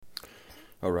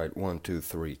All right, one, two,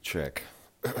 three, check.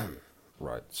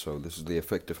 Right, so this is the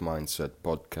Effective Mindset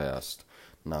podcast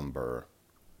number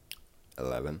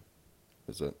 11,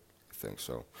 is it? I think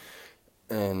so.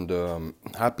 And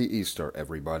happy Easter,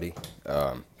 everybody,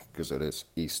 because it is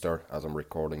Easter as I'm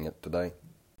recording it today.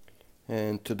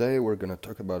 And today I'm gonna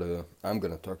talk about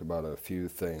a few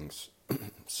things,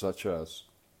 such as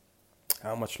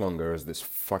how much longer is this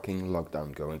fucking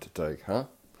lockdown going to take, huh?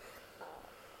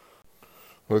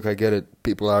 Look, I get it.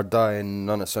 People are dying.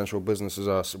 Non-essential businesses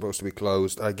are supposed to be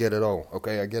closed. I get it all.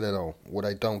 Okay, I get it all. What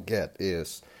I don't get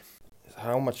is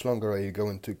how much longer are you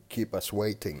going to keep us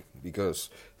waiting? Because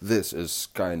this is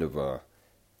kind of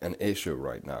an issue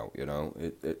right now. You know,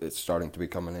 it's starting to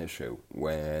become an issue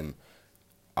when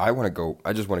I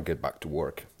just want to get back to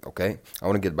work. Okay, I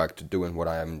want to get back to doing what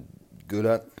I am good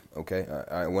at. Okay,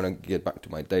 I want to get back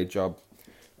to my day job.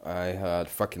 I had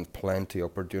fucking plenty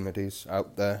opportunities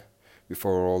out there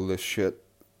before all this shit,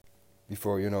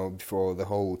 before the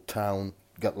whole town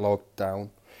got locked down.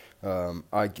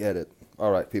 I get it.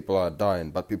 All right, people are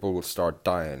dying, but people will start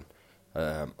dying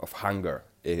of hunger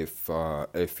if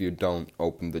you don't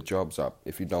open the jobs up,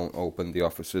 if you don't open the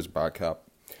offices back up,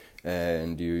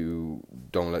 and you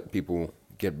don't let people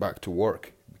get back to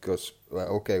work. Because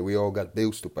okay, we all got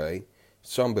bills to pay.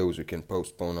 Some bills you can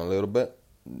postpone a little bit.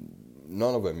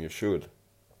 None of them you should.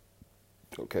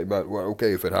 Okay, but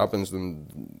okay, if it happens, then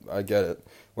I get it.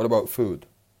 What about food?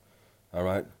 All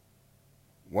right.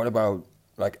 What about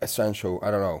like essential?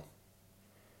 I don't know.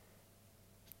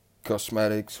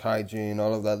 Cosmetics, hygiene,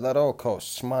 all of that. That all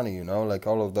costs money, you know. Like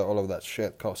all of that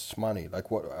shit costs money.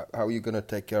 Like what? How are you gonna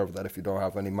take care of that if you don't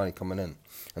have any money coming in?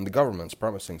 And the government's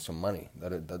promising some money.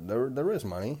 That there is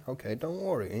money. Okay, don't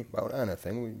worry about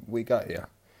anything. We got you.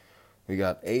 We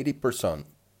got 80%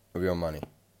 of your money.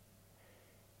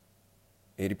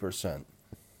 80%.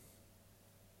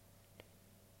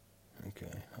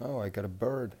 Okay. Oh, I got a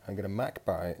bird. I got a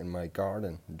magpie in my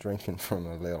garden drinking from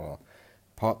a little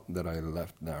pot that I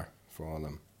left there for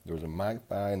them. There was a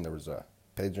magpie and there was a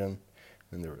pigeon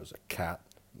and there was a cat.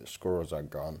 The squirrels are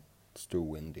gone. It's too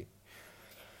windy.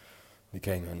 They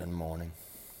came in the morning.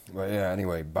 But yeah,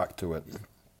 anyway, back to it.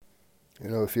 You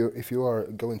know, if you are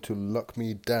going to lock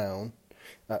me down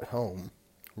at home,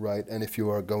 right, and if you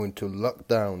are going to lock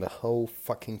down the whole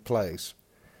fucking place,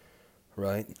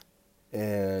 right,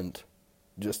 and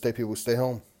just say people stay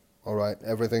home, all right,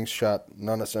 everything's shut,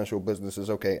 non-essential businesses,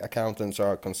 okay, accountants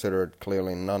are considered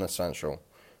clearly non-essential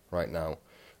right now,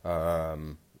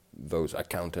 those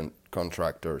accountant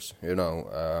contractors,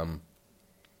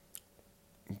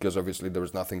 because obviously there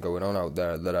was nothing going on out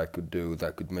there that I could do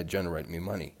that could generate me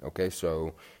money, okay,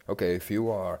 so, okay, if you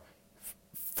are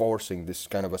forcing this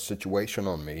kind of a situation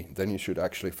on me, then you should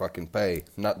actually fucking pay.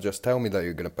 Not just tell me that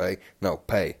you're gonna pay. No,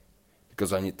 pay.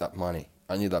 Because I need that money.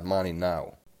 I need that money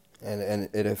now. And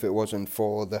if it wasn't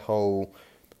for the whole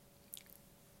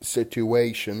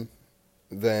situation,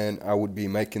 then I would be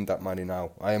making that money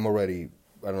now. I am already,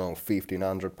 I don't know,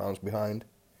 £1,500 behind.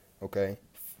 Okay?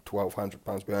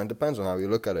 £1,200 behind. Depends on how you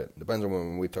look at it. Depends on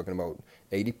when we're talking about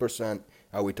 80%.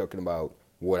 Are we talking about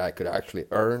what I could actually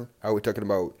earn? Are we talking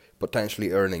about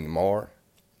potentially earning more?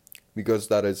 Because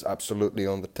that is absolutely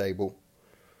on the table,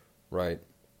 right?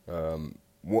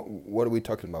 What are we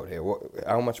talking about here?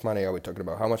 How much money are we talking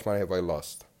about? How much money have I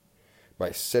lost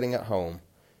by sitting at home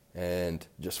and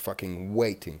just fucking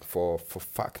waiting for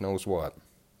fuck knows what?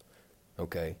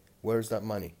 Okay, where's that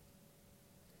money?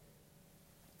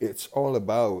 It's all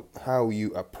about how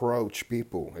you approach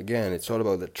people. Again, it's all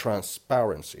about the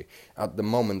transparency. At the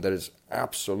moment, there is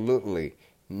absolutely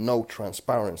no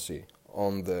transparency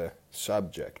on the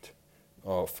subject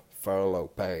of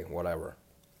furlough pay, whatever.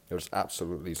 There's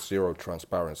absolutely zero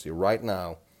transparency. Right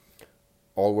now,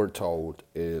 all we're told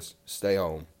is stay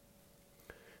home.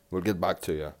 We'll get back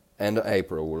to you. End of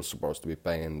April, we're supposed to be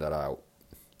paying that out.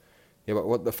 Yeah, but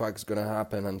what the fuck's gonna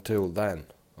happen until then?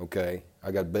 Okay,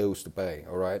 I got bills to pay,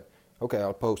 all right? Okay,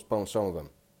 I'll postpone some of them.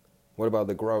 What about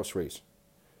the groceries?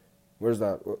 Where's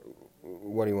that?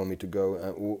 What do you want me to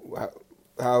go?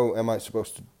 How am I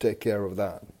supposed to take care of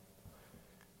that?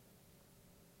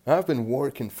 I've been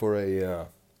working for an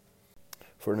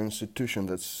institution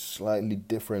that's slightly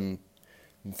different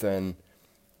than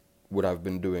what I've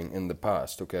been doing in the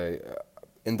past, okay?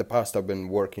 In the past, I've been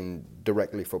working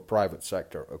directly for private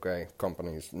sector, okay?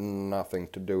 Companies, nothing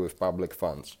to do with public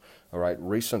funds, all right?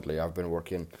 Recently, I've been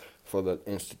working for the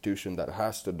institution that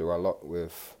has to do a lot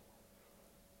with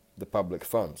the public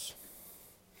funds.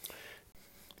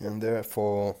 And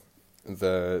therefore,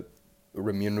 the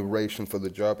remuneration for the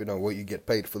job, what you get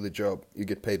paid for the job, you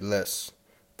get paid less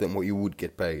than what you would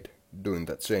get paid doing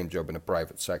that same job in a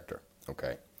private sector.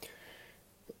 Okay,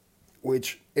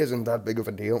 which isn't that big of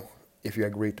a deal. If you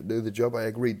agreed to do the job, I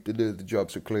agreed to do the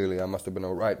job, so clearly I must have been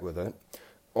alright with it.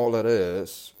 All it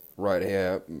is, right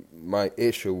here, my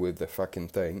issue with the fucking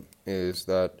thing is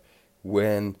that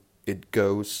when it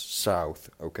goes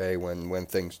south, okay, when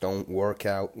things don't work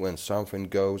out, when something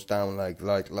goes down like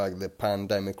the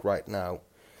pandemic right now,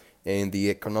 in the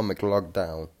economic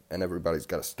lockdown, and everybody's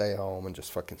got to stay home and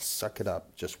just fucking suck it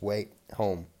up, just wait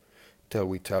home till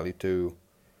we tell you to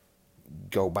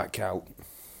go back out.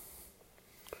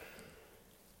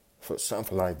 For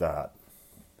something like that,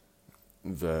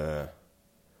 the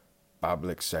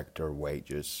public sector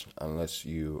wages, unless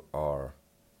you are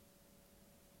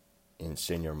in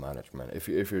senior management, if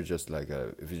you're just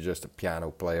a piano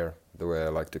player, the way I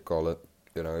like to call it,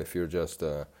 if you're just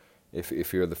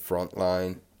if you're the front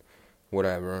line,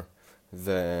 whatever,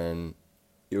 then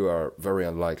you are very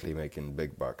unlikely making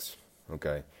big bucks,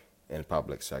 okay, in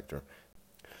public sector.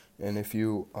 And if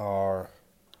you are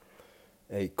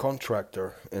a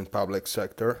contractor in public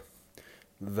sector,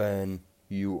 then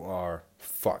you are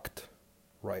fucked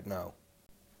right now.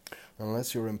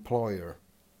 Unless your employer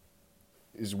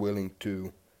is willing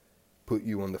to put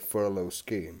you on the furlough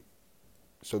scheme,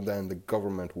 so then the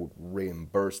government would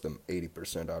reimburse them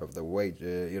 80% out of the wage,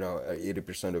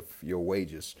 80% of your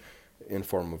wages in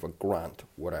form of a grant,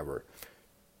 whatever.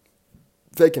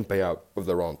 They can pay out of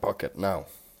their own pocket now,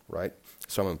 right?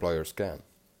 Some employers can.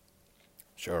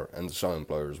 Sure, and some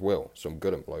employers will. Some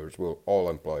good employers will. All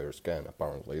employers can,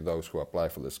 apparently. Those who apply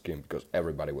for the scheme, because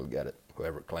everybody will get it,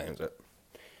 whoever claims it.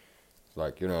 It's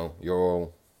like, you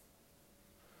all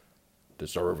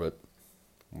deserve it,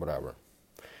 whatever.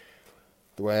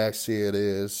 The way I see it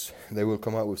is, they will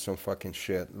come out with some fucking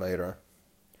shit later.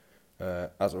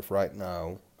 As of right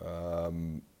now,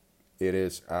 it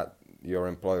is at your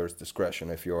employer's discretion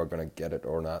if you are going to get it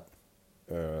or not.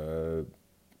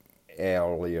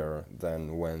 Earlier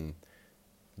than when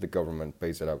the government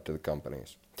pays it out to the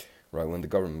companies. Right, when the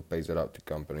government pays it out to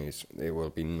companies, it will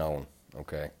be known,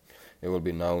 okay? It will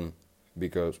be known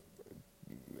because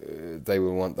they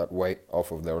will want that weight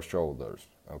off of their shoulders,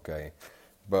 okay?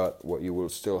 But what you will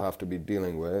still have to be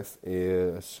dealing with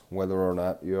is whether or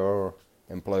not your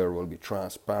employer will be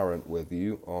transparent with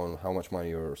you on how much money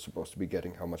you're supposed to be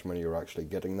getting, how much money you're actually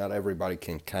getting. Not everybody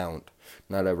can count.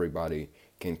 Not everybody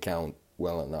can count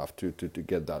well enough to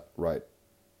get that right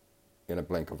in a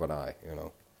blink of an eye,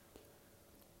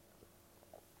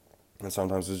 And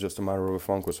sometimes it's just a matter of a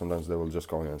phone call. Sometimes they will just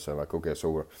call you and say, like, okay, so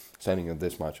we're sending you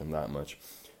this much and that much.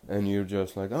 And you're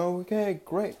just like, oh, okay,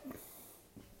 great.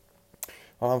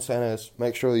 All I'm saying is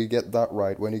make sure you get that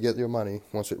right when you get your money.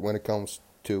 When it comes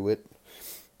to it,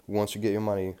 once you get your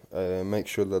money, make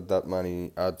sure that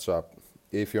money adds up.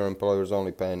 If your employer is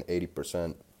only paying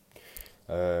 80%,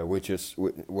 which is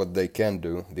what they can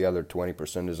do. The other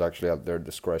 20% is actually at their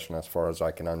discretion as far as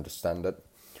I can understand it.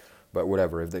 But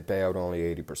whatever, if they pay out only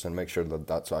 80%, make sure that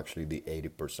that's actually the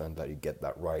 80% that you get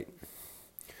that right.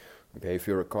 Okay, if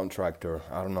you're a contractor,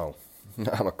 I don't know.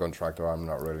 I'm a contractor, I'm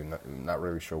not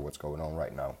really sure what's going on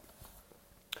right now.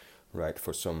 Right,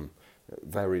 for some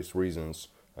various reasons,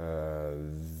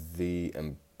 the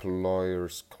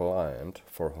employer's client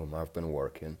for whom I've been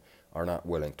working are not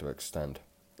willing to extend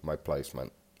my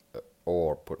placement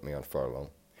or put me on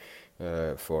furlough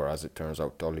for, as it turns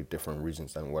out, totally different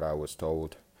reasons than what I was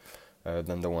told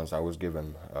than the ones I was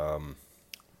given a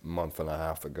month and a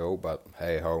half ago. But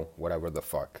hey ho, whatever the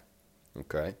fuck.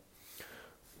 Okay,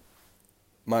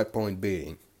 my point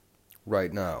being,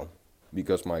 right now,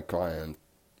 because my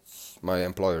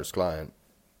employer's client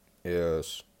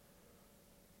is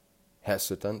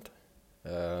hesitant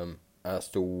as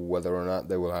to whether or not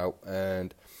they will help,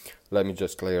 and let me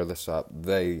just clear this up.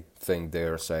 They think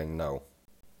they're saying no.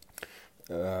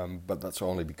 But that's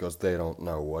only because they don't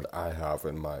know what I have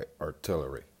in my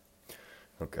artillery.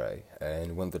 Okay,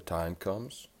 and when the time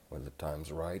comes, when the time's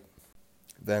right,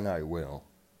 then I will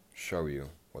show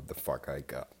you what the fuck I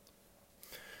got.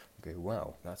 Okay,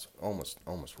 wow, that's almost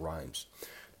rhymes.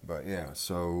 But yeah,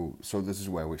 so this is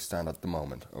where we stand at the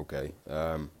moment, okay?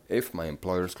 If my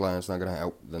employer's client's not gonna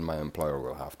help, then my employer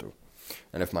will have to.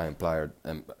 And if my employer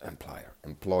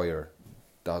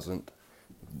doesn't,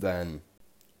 then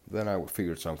I will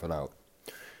figure something out.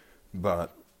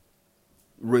 But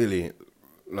really,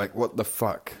 like, what the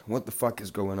fuck is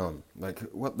going on? Like,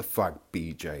 what the fuck,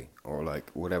 BJ, or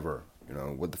like whatever,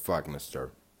 what the fuck,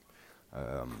 Mr.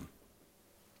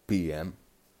 PM?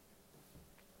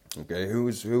 Okay, who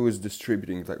is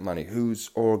distributing that money? Who's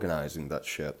organizing that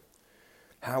shit?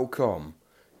 How come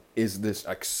is this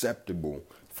acceptable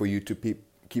for you to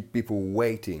keep people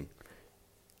waiting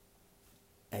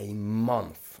a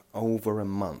month over a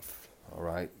month, all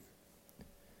right,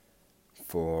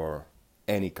 for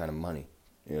any kind of money,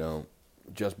 you know,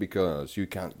 just because you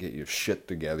can't get your shit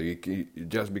together,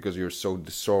 just because you're so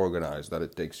disorganized that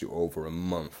it takes you over a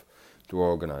month to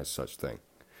organize such thing.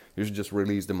 You should just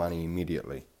release the money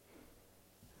immediately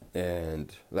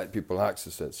and let people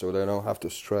access it so they don't have to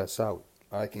stress out.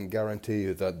 I can guarantee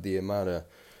you that the amount of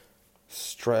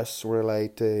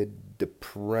stress-related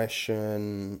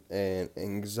depression and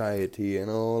anxiety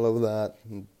and all of that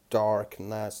dark,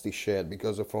 nasty shit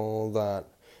because of all that,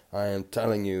 I am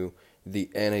telling you,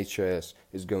 the NHS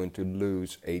is going to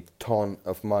lose a ton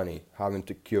of money having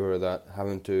to cure that,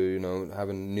 having to, you know,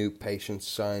 having new patients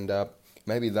signed up.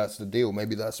 Maybe that's the deal.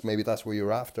 Maybe that's what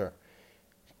you're after.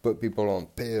 Put people on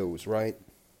pills, right?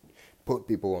 Put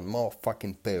people on more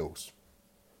fucking pills,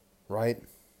 right?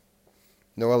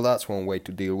 No, well, that's one way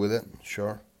to deal with it.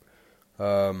 Sure.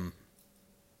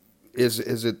 Is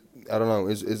it? I don't know.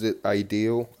 Is it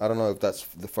ideal? I don't know if that's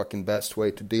the fucking best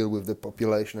way to deal with the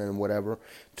population and whatever.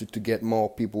 To get more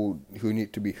people who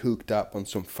need to be hooked up on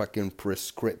some fucking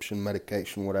prescription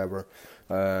medication, whatever,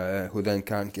 who then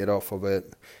can't get off of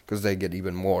it because they get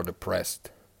even more depressed,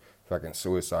 fucking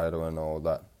suicidal and all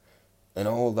that. And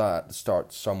all that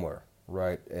starts somewhere,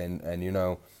 right? And you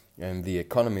know, and the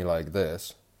economy like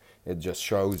this, it just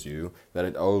shows you that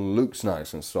it all looks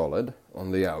nice and solid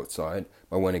on the outside,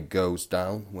 but when it goes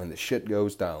down, when the shit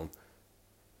goes down,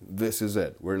 this is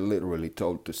it. We're literally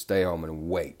told to stay home and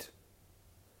wait.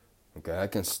 Okay, I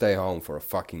can stay home for a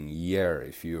fucking year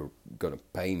if you're gonna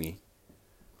pay me.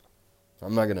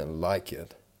 I'm not gonna like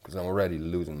it, because I'm already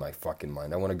losing my fucking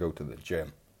mind. I wanna go to the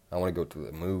gym. I wanna go to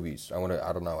the movies. I wanna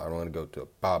go to a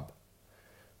pub.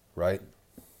 Right?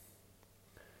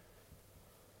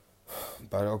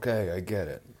 But okay, I get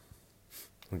it.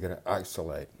 We're gonna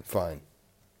isolate. Fine.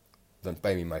 Then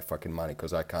pay me my fucking money,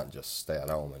 because I can't just stay at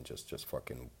home and just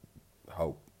fucking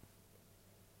hope.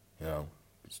 You know?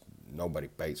 Nobody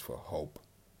pays for hope.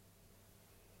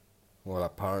 Well,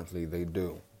 apparently they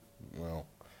do.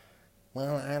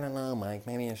 Well, I don't know, Mike.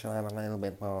 Maybe you should have a little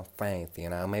bit more faith, you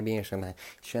know. Maybe you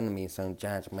shouldn't be so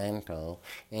judgmental.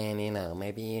 And, you know,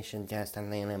 maybe you should just a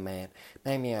little bit.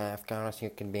 Maybe, of course, you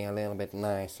could be a little bit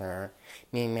nicer.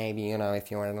 Maybe, you know,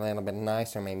 if you were a little bit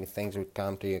nicer, maybe things would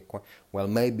come to you. Well,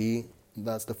 maybe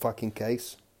that's the fucking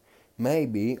case.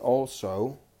 Maybe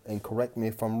also, and correct me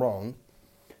if I'm wrong,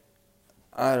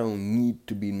 I don't need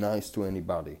to be nice to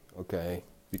anybody, okay?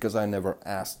 Because I never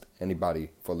asked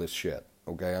anybody for this shit.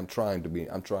 Okay, I'm trying to be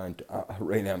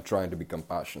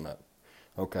compassionate.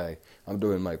 Okay, I'm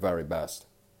doing my very best.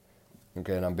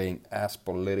 Okay, and I'm being as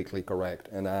politically correct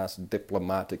and as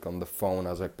diplomatic on the phone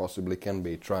as I possibly can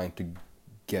be, trying to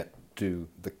get to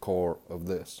the core of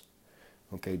this.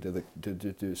 Okay,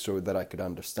 so that I could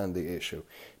understand the issue.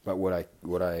 But what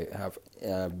I have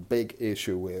a big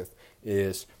issue with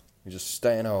is just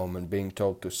staying home and being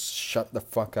told to shut the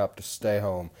fuck up, to stay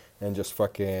home, and just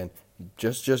fucking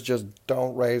just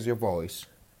don't raise your voice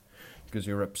because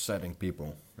you're upsetting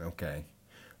people. Okay.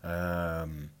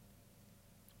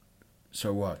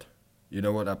 So what? You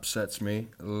know what upsets me?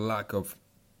 Lack of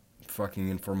fucking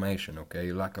information,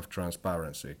 okay? Lack of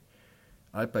transparency.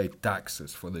 I pay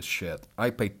taxes for this shit. I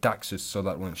pay taxes so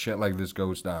that when shit like this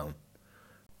goes down,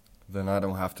 then I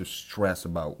don't have to stress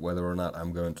about whether or not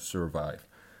I'm going to survive.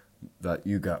 That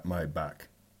you got my back.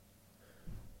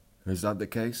 Is that the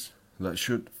case? That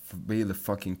should be the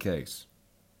fucking case.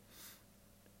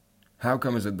 How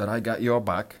come is it that I got your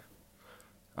back?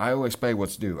 I always pay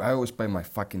what's due. I always pay my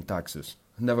fucking taxes.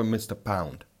 I never missed a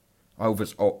pound. I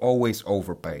always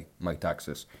overpay my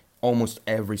taxes. Almost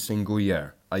every single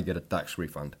year I get a tax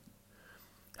refund.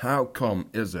 How come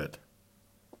is it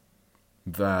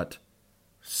that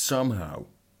somehow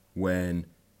when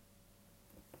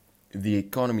the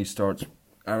economy starts,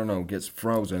 I don't know, gets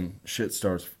frozen, shit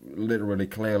starts literally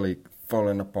clearly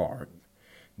falling apart,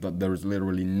 that there's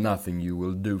literally nothing you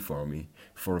will do for me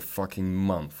for a fucking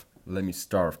month? Let me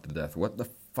starve to death. What the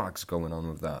fuck's going on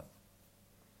with that?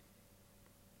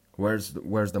 Where's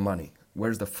the money?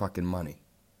 Where's the fucking money?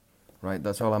 Right?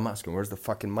 That's all I'm asking. Where's the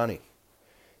fucking money?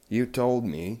 You told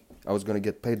me I was gonna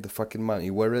get paid the fucking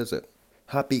money. Where is it?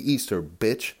 Happy Easter,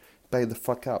 bitch. Pay the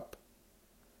fuck up.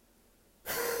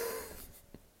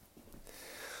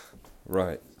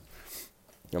 Right.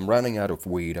 I'm running out of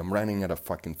weed. I'm running out of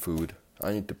fucking food.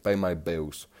 I need to pay my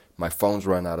bills. My phone's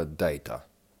run out of data.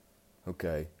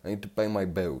 Okay. I need to pay my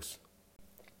bills.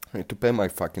 I need to pay my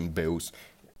fucking bills.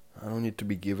 I don't need to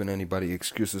be giving anybody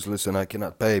excuses. Listen, I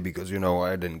cannot pay because,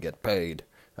 I didn't get paid.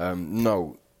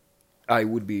 No. I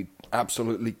would be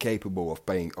absolutely capable of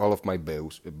paying all of my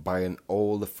bills, buying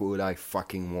all the food I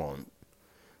fucking want.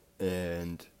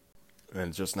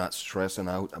 and just not stressing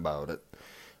out about it.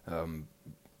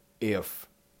 If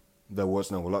there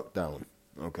was no lockdown,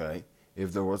 okay?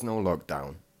 If there was no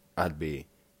lockdown, I'd be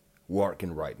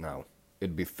working right now.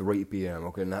 It'd be 3 p.m.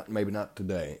 Okay, maybe not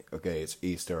today. Okay, it's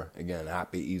Easter again.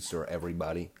 Happy Easter,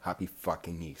 everybody. Happy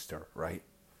fucking Easter, right?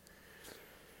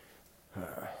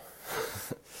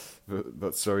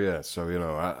 But so yeah, so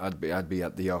I'd be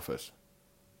at the office,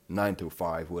 9 to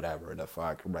 5, whatever the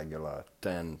fuck, regular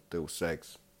 10 to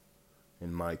 6.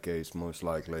 In my case, most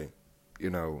likely, you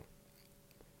know,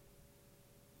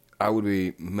 I would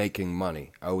be making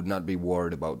money. I would not be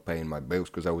worried about paying my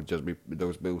bills because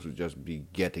those bills would just be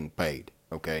getting paid,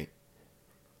 okay?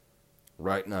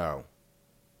 Right now,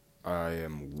 I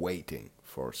am waiting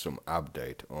for some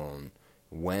update on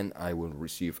when I will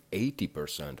receive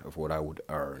 80% of what I would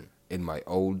earn in my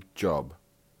old job.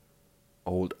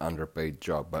 Old underpaid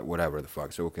job, but whatever the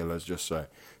fuck. So, okay, let's just say,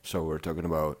 so we're talking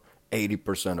about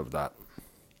 80% of that.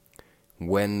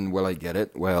 When will I get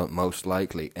it? Well, most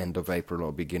likely end of April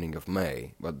or beginning of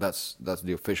May. But that's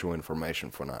the official information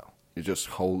for now. You just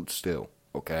hold still,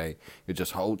 okay? You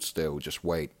just hold still. Just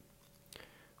wait.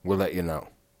 We'll let you know.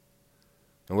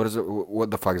 And what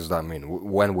the fuck does that mean?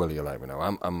 When will you let me know?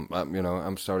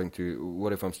 I'm starting to.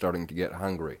 What if I'm starting to get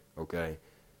hungry? Okay.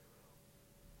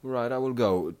 Right, I will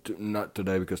go. Not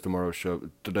today because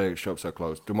today shops are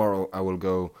closed. Tomorrow I will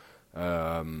go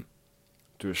to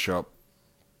a shop.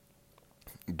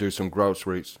 Do some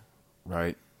groceries,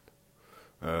 right?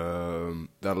 That'll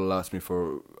last me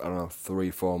for, I don't know,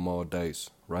 3-4 more days,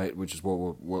 right? Which is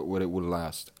what it would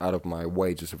last out of my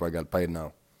wages if I got paid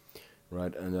now,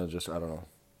 right? And then I don't know,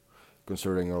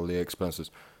 considering all the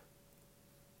expenses.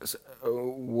 So,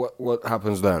 what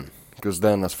happens then? Because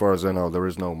then, as far as I know, there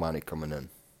is no money coming in,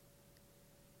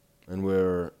 and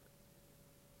we're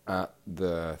at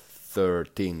the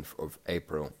 13th of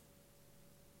April.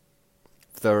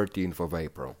 13th of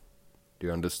April. Do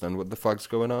you understand what the fuck's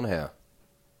going on here?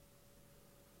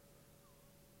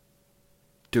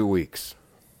 2 weeks.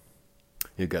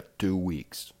 You got 2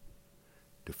 weeks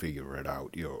to figure it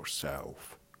out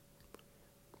yourself.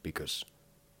 Because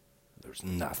there's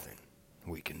nothing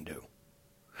we can do.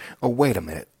 Oh, wait a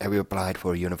minute. Have you applied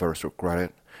for universal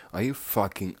credit? Are you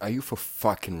for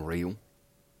fucking real?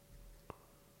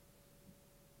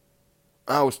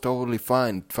 I was totally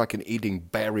fine fucking eating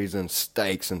berries and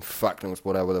steaks and fuck knows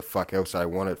whatever the fuck else I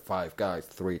wanted. Five Guys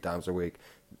 3 times a week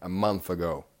a month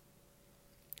ago.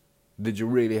 Did you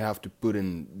really have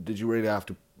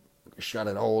to shut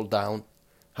it all down?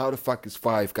 How the fuck is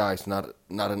Five Guys not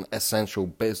an essential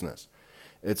business?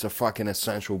 It's a fucking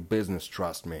essential business,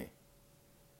 trust me.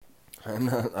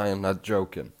 I am not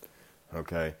joking.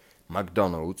 Okay?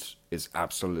 McDonald's is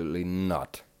absolutely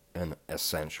not an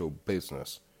essential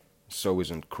business. So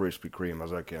isn't Krispy Kreme,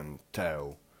 as I can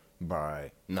tell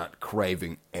by not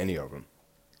craving any of them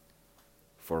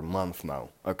for a month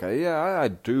now. Okay, yeah, I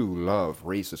do love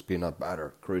Reese's Peanut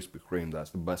Butter Krispy Kreme.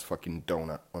 That's the best fucking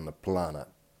donut on the planet.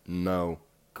 No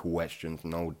questions,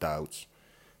 no doubts.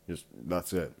 Just,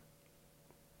 that's it.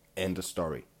 End of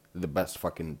story. The best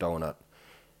fucking donut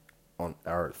on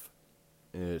earth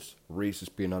is Reese's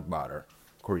Peanut Butter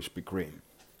Krispy Kreme.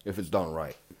 If it's done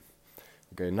right.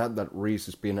 Okay, not that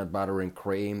Reese's Peanut Butter and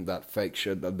Cream, that fake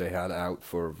shit that they had out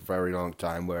for a very long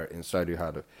time where inside you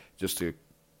had just a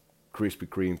Krispy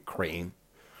Kreme cream,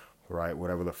 right,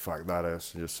 whatever the fuck that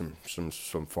is, just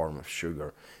some form of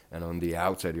sugar. And on the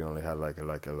outside you only had like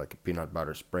a peanut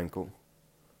butter sprinkle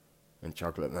and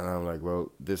chocolate. And I'm like,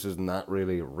 well, this is not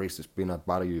really Reese's Peanut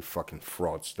Butter, you fucking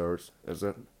fraudsters, is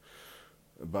it?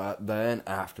 But then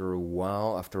after a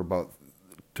while, after about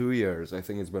 2 years, I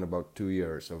think it's been about 2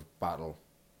 years of battle,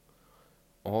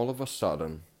 all of a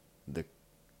sudden, the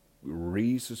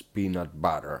Reese's Peanut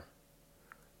Butter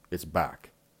is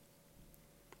back.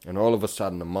 And all of a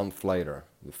sudden, a month later,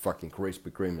 the fucking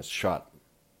Krispy Kreme is shut.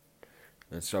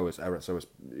 And so is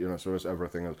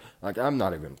everything else. Like, I'm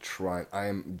not even trying. I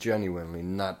am genuinely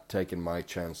not taking my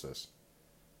chances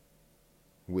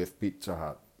with Pizza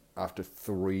Hut after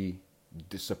 3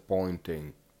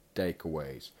 disappointing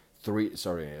takeaways.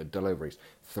 Deliveries.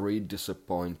 3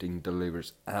 disappointing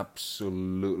deliveries.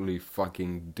 Absolutely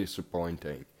fucking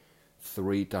disappointing.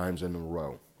 3 times in a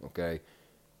row, okay?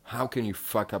 How can you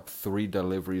fuck up 3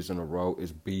 deliveries in a row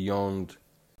is beyond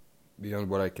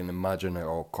what I can imagine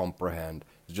or comprehend.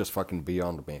 It's just fucking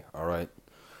beyond me, alright?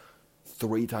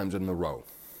 3 times in a row,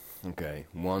 okay?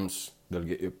 Once, they'll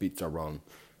get your pizza wrong.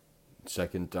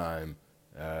 Second time,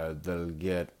 they'll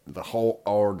get the whole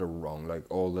order wrong, like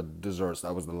all the desserts.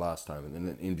 That was the last time, and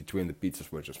then in between the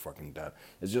pizzas were just fucking dead.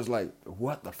 It's just like,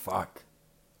 what the fuck?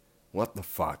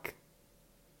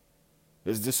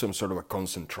 Is this some sort of a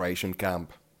concentration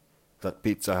camp? That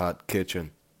Pizza Hut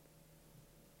kitchen?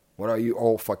 What are you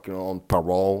all fucking on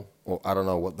parole? Or I don't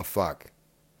know what the fuck.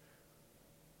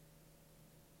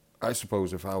 I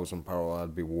suppose if I was on parole,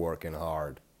 I'd be working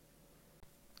hard.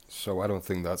 So I don't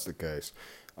think that's the case.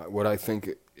 What I think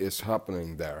is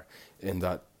happening there in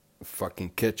that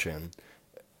fucking kitchen,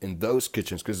 in those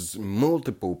kitchens, because it's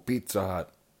multiple Pizza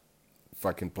Hut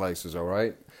fucking places,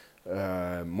 alright?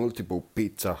 Multiple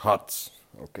Pizza Huts,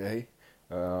 okay?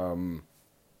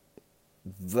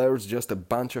 There's just a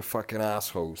bunch of fucking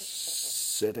assholes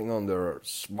sitting on their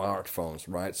smartphones,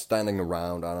 right? Standing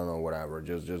around, I don't know, whatever,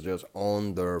 just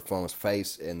on their phones,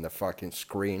 face in the fucking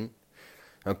screen.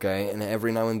 Okay, and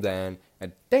every now and then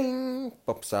a ding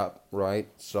pops up, right?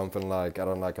 Something like, I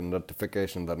don't like, a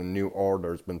notification that a new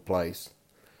order's been placed.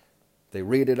 They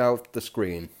read it out the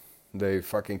screen. They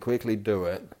fucking quickly do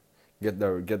it. Get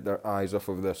their eyes off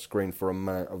of the screen for a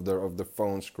minute, of the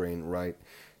phone screen, right?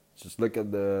 Just look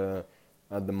at the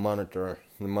monitor.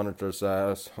 The monitor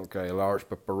says, okay, large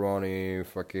pepperoni,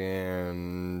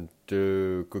 fucking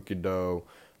 2 cookie dough,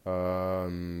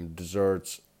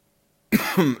 desserts,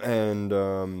 and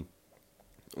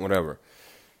whatever,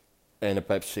 and a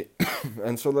Pepsi,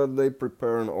 and so that they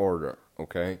prepare an order.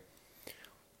 Okay,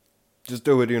 just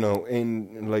do it,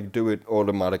 do it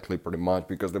automatically, pretty much,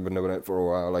 because they've been doing it for a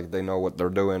while. Like, they know what they're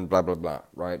doing, blah blah blah,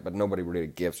 right? But nobody really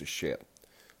gives a shit.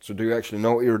 So do you actually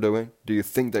know what you're doing? Do you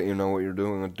think that you know what you're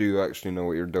doing, or do you actually know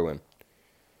what you're doing?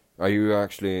 Are you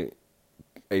actually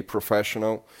a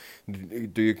professional?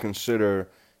 Do you consider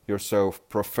yourself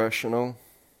professional?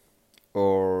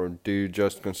 Or do you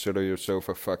just consider yourself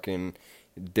a fucking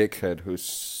dickhead who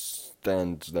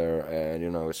stands there and,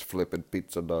 is flipping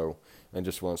pizza dough and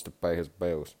just wants to pay his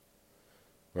bills?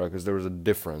 Right? Because there is a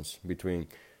difference between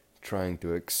trying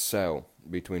to excel,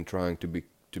 between trying to be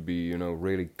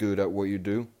really good at what you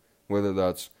do, whether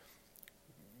that's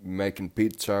making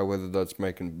pizza, whether that's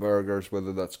making burgers,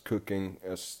 whether that's cooking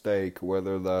a steak,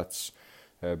 whether that's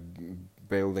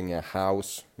building a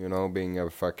house, being a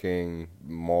fucking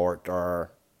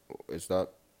mortar, is that,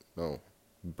 no,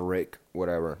 brick,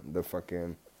 whatever, the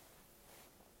fucking,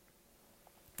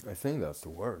 I think that's the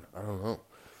word, I don't know,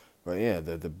 but yeah,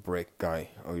 the brick guy,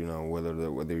 or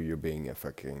whether you're being a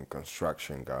fucking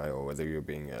construction guy, or whether you're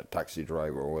being a taxi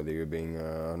driver, or whether you're being,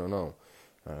 I don't know,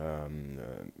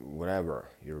 whatever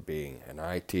you're being, an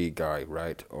IT guy,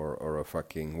 right, or a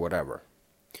fucking whatever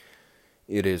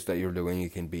it is that you're doing. You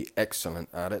can be excellent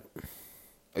at it,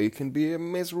 or you can be a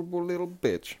miserable little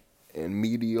bitch, a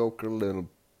mediocre little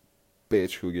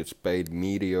bitch who gets paid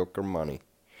mediocre money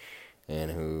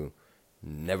and who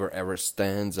never ever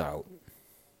stands out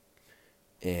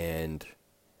and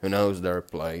who knows their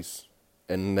place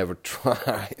and never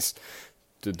tries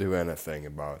to do anything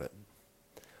about it.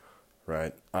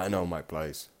 Right? I know my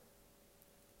place.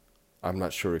 I'm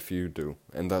not sure if you do,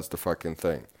 and that's the fucking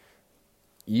thing.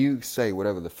 You say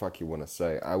whatever the fuck you want to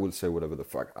say. I will say whatever the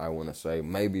fuck I want to say.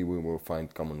 Maybe we will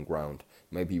find common ground.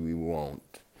 Maybe we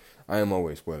won't. I am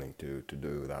always willing to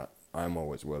do that. I'm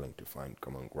always willing to find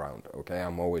common ground. Okay?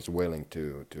 I'm always willing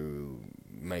to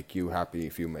make you happy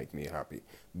if you make me happy.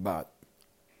 But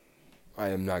I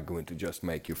am not going to just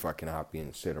make you fucking happy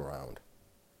and sit around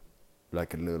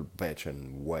like a little bitch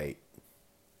and wait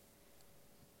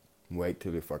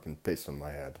till you fucking piss on my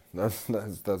head. That's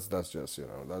just, that's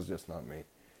just not me.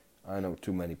 I know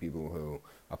too many people who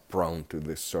are prone to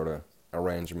this sort of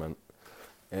arrangement.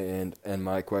 And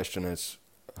my question is,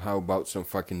 how about some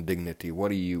fucking dignity? What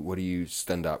do you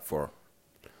stand up for?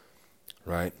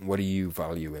 Right? What do you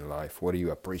value in life? What do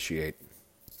you appreciate?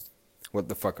 What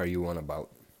the fuck are you on about?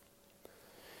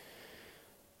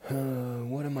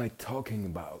 What am I talking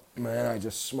about? Man, I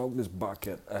just smoked this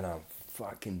bucket and I'm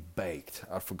fucking baked.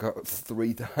 I forgot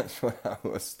 3 times what I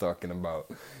was talking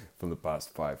about for the past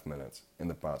 5 minutes. In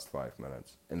the past 5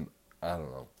 minutes. And I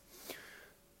don't know.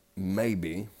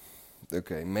 Maybe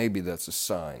that's a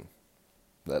sign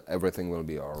that everything will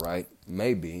be alright.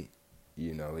 Maybe,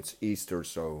 it's Easter,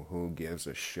 so who gives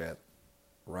a shit?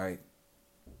 Right?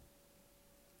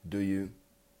 Do you?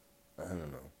 I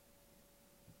don't know.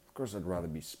 Of course, I'd rather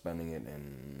be spending it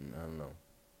in, I don't know,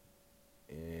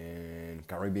 in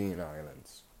Caribbean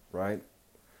islands, right?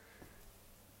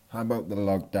 How about the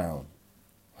lockdown?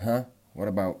 Huh? What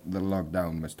about the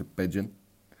lockdown, Mr. Pigeon?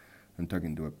 I'm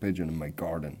talking to a pigeon in my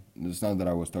garden. It's not that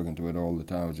I was talking to it all the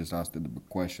time. I was just asked it the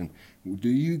question. Do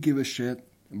you give a shit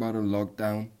about a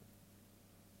lockdown?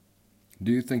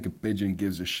 Do you think a pigeon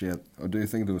gives a shit? Or do you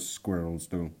think those squirrels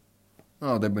do?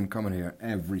 Oh, they've been coming here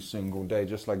every single day,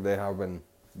 just like they have been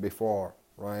before,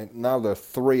 right? Now the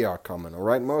 3 are coming, all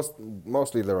right?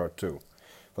 Mostly there are 2.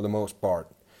 for the most part.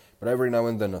 But every now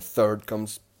and then a third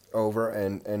comes over,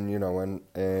 and you know, and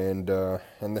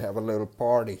they have a little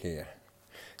party here,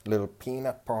 little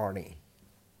peanut party.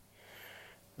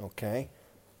 Okay.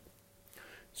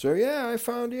 So yeah, I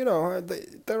found, you know,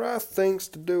 there are things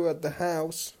to do at the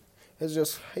house. It's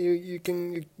just you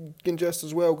can just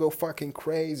as well go fucking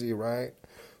crazy, right?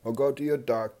 Or go to your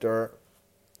doctor,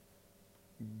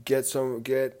 get some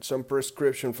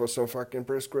prescription for some fucking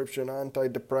prescription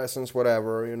antidepressants,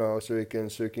 whatever, you know, so you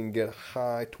can get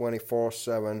high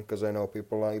 24/7. Because I know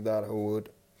people like that who would.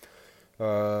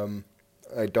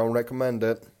 I don't recommend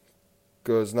it.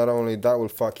 Because not only that will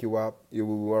fuck you up,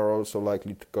 you are also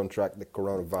likely to contract the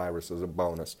coronavirus as a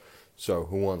bonus. So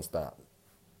who wants that?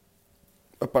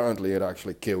 Apparently it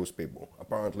actually kills people.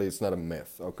 Apparently it's not a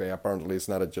myth, okay? Apparently it's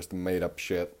not just a made up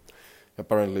shit.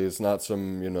 Apparently it's not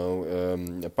some,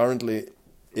 apparently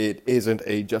it isn't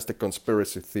just a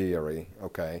conspiracy theory,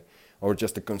 okay? Or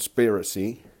just a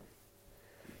conspiracy.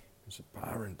 Because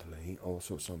apparently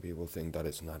also some people think that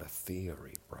it's not a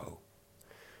theory, bro.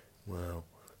 Well,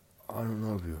 I don't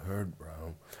know if you heard,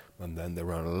 bro, but then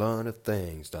there are a lot of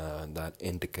things that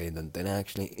indicate that it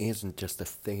actually isn't just a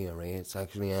theory, it's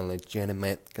actually a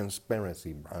legitimate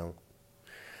conspiracy, bro.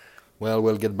 Well,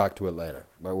 we'll get back to it later,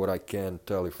 but what I can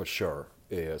tell you for sure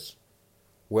is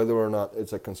whether or not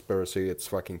it's a conspiracy, it's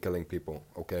fucking killing people,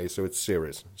 okay? So it's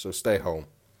serious, so stay home.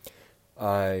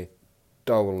 I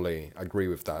totally agree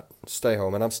with that. Stay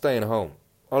home, and I'm staying home.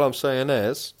 All I'm saying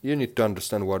is, you need to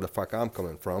understand where the fuck I'm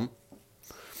coming from.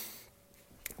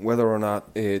 Whether or not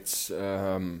it's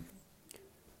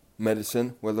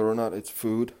medicine, whether or not it's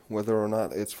food, whether or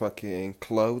not it's fucking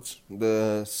clothes.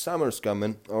 The summer's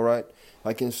coming, alright?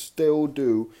 I can still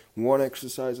do one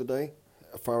exercise a day,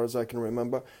 as far as I can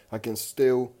remember. I can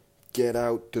still get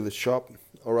out to the shop,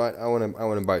 alright? I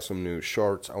wanna buy some new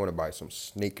shorts, I wanna buy some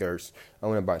sneakers, I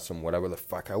wanna buy some whatever the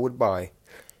fuck I would buy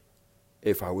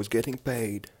if I was getting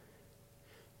paid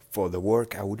for the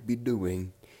work I would be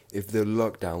doing if the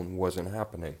lockdown wasn't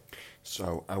happening.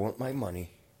 So I want my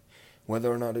money, whether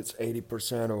or not it's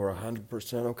 80% or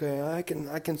 100%. Okay, I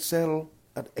can settle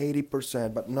at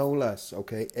 80%, but no less.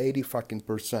 Okay, 80 fucking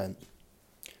percent.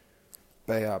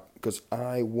 Pay up, because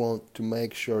I want to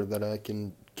make sure that I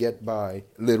can get by,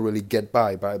 literally get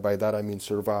by. By that I mean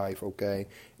survive. Okay,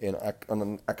 on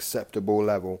an acceptable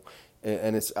level.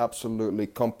 And it's absolutely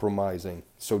compromising.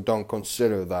 So don't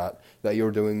consider that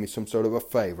you're doing me some sort of a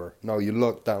favor. No, you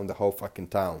locked down the whole fucking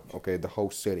town, okay, the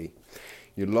whole city.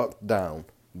 You locked down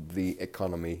the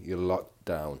economy. You locked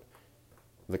down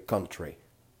the country.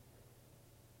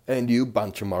 And you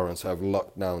bunch of morons have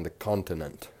locked down the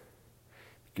continent.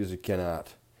 Because you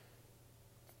cannot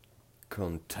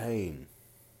contain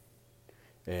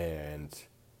and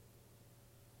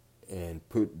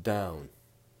put down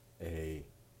a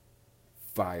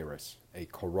virus, a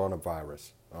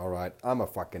coronavirus. All right, I'm a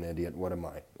fucking idiot. What am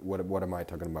I? What am I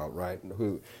talking about? Right?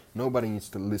 Nobody needs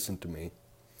to listen to me,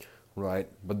 right?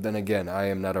 But then again, I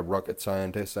am not a rocket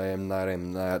scientist. I am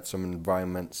not some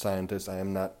environment scientist. I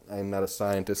am not a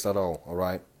scientist at all. All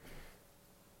right.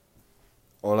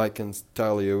 All I can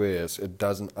tell you is it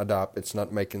doesn't add up. It's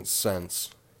not making sense.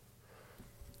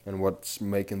 And what's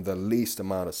making the least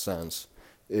amount of sense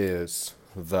is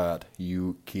that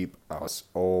you keep us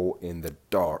all in the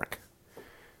dark.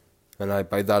 And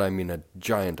by that I mean a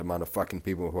giant amount of fucking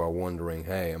people who are wondering,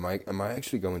 hey, am I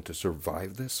actually going to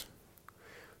survive this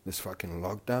fucking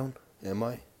lockdown? Am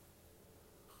I?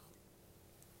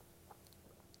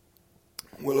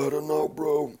 Well, I don't know,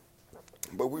 bro,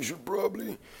 but we should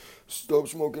probably stop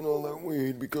smoking all that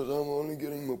weed because I'm only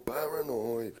getting more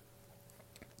paranoid.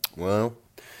 Well,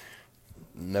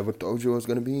 never told you it was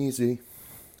gonna be easy.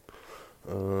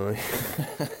 I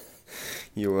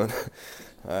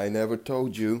never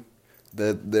told you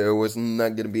that there was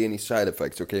not gonna be any side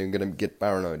effects. Okay, you're gonna get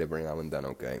paranoid every now and then.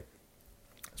 Okay,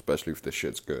 especially if the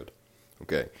shit's good.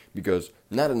 Okay, because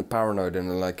not in a paranoid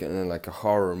in like a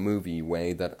horror movie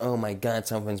way that, oh my god,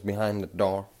 something's behind the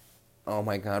door. Oh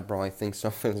my god, bro, I think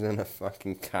something's in a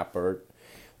fucking cupboard.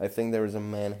 I think there is a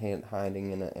man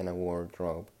hiding in a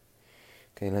wardrobe.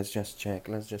 Okay, let's just check.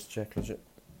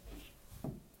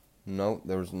 No,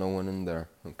 there's no one in there.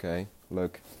 Okay,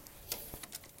 look.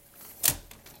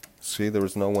 See, there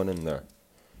is no one in there.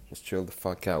 Just chill the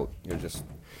fuck out.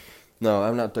 No,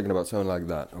 I'm not talking about something like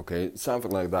that. Okay,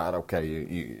 something like that. Okay,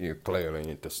 you clearly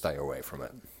need to stay away from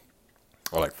it.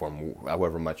 Or like from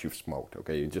however much you've smoked.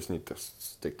 Okay, you just need to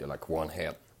stick to like one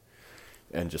hit,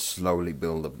 and just slowly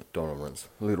build up the tolerance.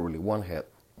 Literally one hit.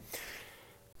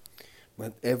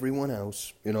 But everyone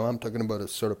else, I'm talking about a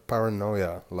sort of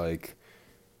paranoia, like,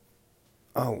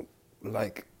 oh,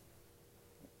 like,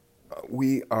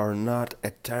 we are not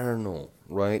eternal,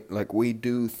 right? Like, we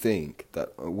do think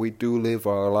that we do live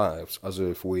our lives as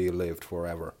if we lived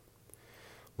forever,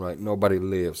 right? Nobody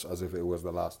lives as if it was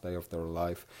the last day of their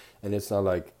life, and it's not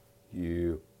like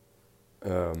you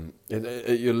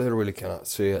you literally cannot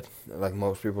see it. Like,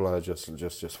 most people are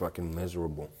just fucking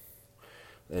miserable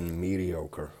and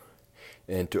mediocre,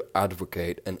 and to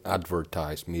advocate and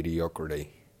advertise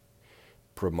mediocrity,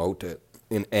 promote it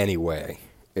in any way,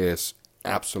 is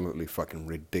absolutely fucking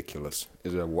ridiculous.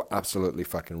 Is an absolutely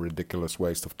fucking ridiculous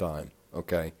waste of time.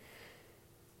 Okay,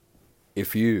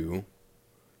 if you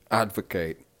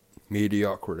advocate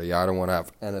mediocrity, I don't want to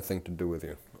have anything to do with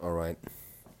you. All right.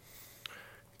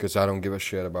 Because I don't give a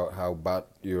shit about how bad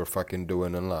you're fucking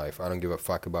doing in life. I don't give a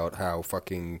fuck about how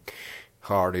fucking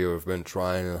hard you've been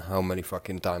trying and how many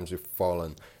fucking times you've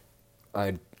fallen.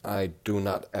 I do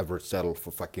not ever settle for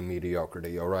fucking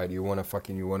mediocrity, alright? You wanna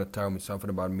tell me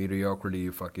something about mediocrity,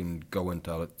 you fucking go and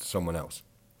tell it to someone else.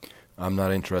 I'm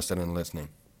not interested in listening.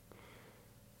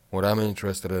 What I'm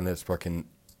interested in is fucking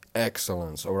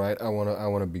excellence, alright? I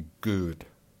wanna be good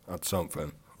at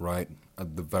something, right?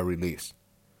 At the very least.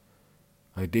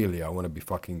 Ideally, I want to be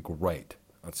fucking great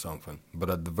at something, but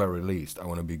at the very least, I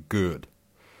want to be good,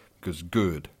 because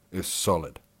good is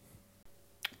solid.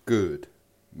 Good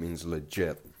means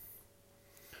legit,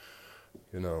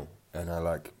 and I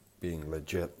like being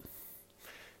legit.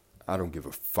 I don't give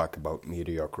a fuck about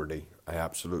mediocrity. I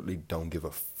absolutely don't give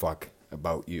a fuck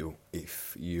about you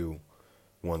if you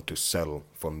want to settle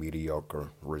for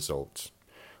mediocre results.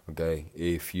 Okay?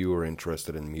 If you are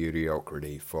interested in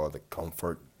mediocrity for the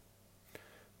comfort,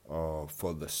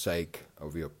 for the sake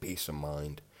of your peace of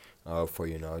mind, for,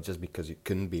 just because you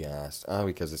couldn't be asked,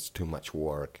 because it's too much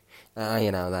work,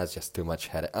 that's just too much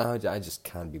headache, I just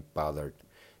can't be bothered,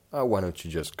 why don't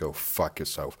you just go fuck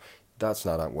yourself? That's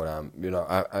not what I'm,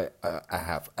 I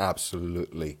have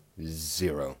absolutely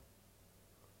zero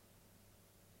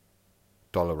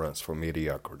tolerance for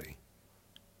mediocrity,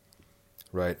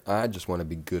 right? I just want to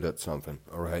be good at something,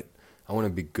 alright? I want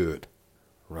to be good,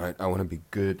 right? I want to be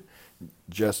good.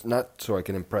 Just not so I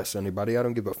can impress anybody. I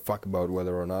don't give a fuck about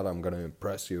whether or not I'm gonna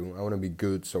impress you. I want to be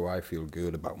good so I feel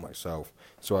good about myself.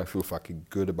 So I feel fucking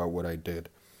good about what I did.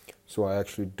 So I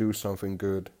actually do something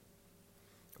good.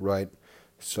 Right?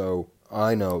 So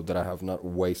I know that I have not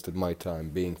wasted my time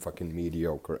being fucking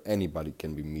mediocre. Anybody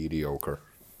can be mediocre.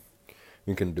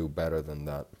 You can do better than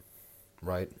that.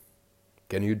 Right?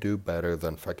 Can you do better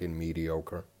than fucking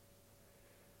mediocre?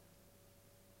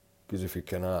 Because if you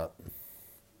cannot,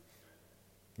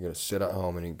 you're gonna sit at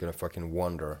home and you're gonna fucking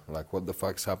wonder, like, what the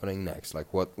fuck's happening next?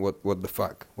 Like, what the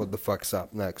fuck? What the fuck's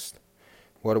up next?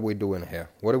 What are we doing here?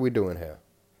 What are we doing here?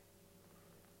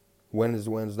 When's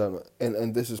that?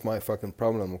 And this is my fucking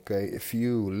problem, okay? If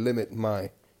you limit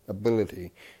my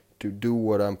ability to do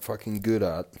what I'm fucking good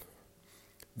at,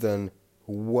 then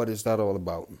what is that all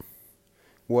about?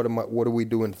 What are we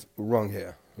doing wrong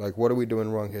here? Like, what are we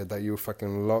doing wrong here that you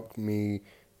fucking lock me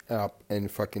up and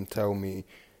fucking tell me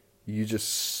you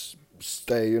just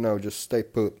stay, just stay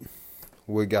put.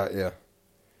 We got you.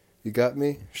 You got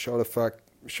me? Show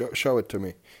it to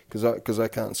me, cause I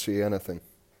can't see anything.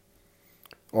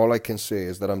 All I can see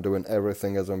is that I'm doing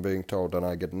everything as I'm being told, and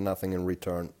I get nothing in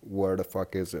return. Where the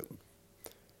fuck is it?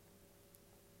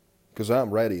 Cause I'm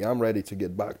ready. I'm ready to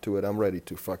get back to it. I'm ready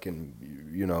to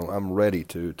fucking, I'm ready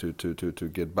to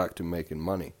get back to making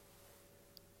money.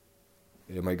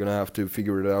 Am I gonna have to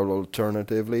figure it out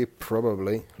alternatively?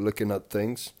 Probably, looking at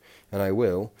things, and I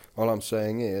will. All I'm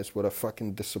saying is, what a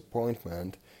fucking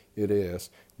disappointment it is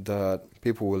that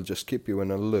people will just keep you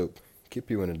in a loop,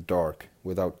 keep you in the dark,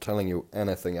 without telling you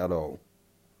anything at all.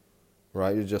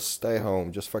 Right? You just stay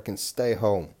home. Just fucking stay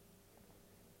home.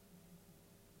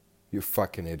 You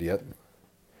fucking idiot.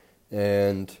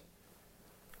 And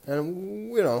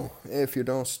if you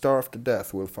don't starve to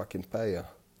death, we'll fucking pay you.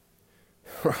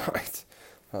 Right?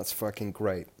 That's fucking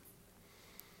great.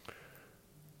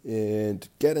 And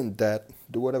get in debt.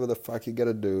 Do whatever the fuck you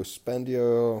gotta do. Spend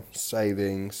your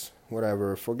savings.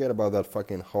 Whatever. Forget about that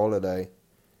fucking holiday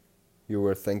you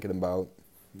were thinking about.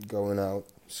 Going out.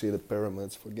 See the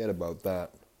pyramids. Forget about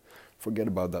that. Forget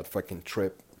about that fucking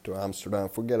trip to Amsterdam.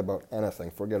 Forget about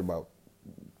anything. Forget about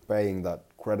paying that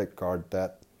credit card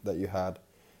debt that you had.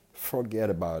 Forget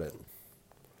about it.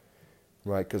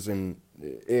 Right? Because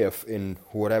if in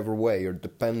whatever way you're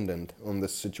dependent on the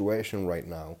situation right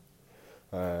now,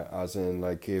 as in,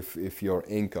 like, if your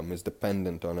income is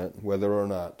dependent on it, whether or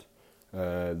not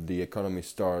the economy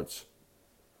starts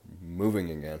moving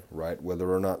again, right?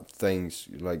 Whether or not things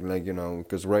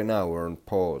because right now we're on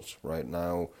pause. Right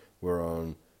now we're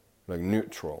on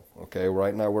neutral. Okay,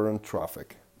 right now we're in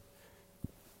traffic.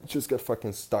 just get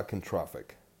fucking stuck in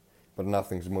traffic, but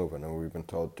nothing's moving, and we've been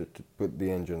told to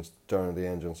turn the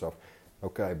engines off.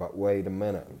 Okay, but wait a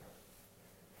minute.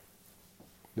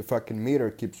 The fucking meter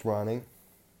keeps running.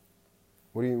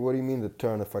 What do you mean to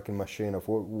turn the fucking machine off?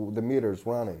 The meter's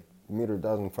running. The meter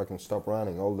doesn't fucking stop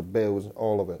running. All the bills,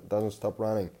 all of it doesn't stop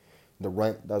running. The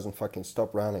rent doesn't fucking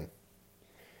stop running.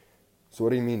 So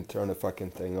what do you mean turn the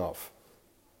fucking thing off?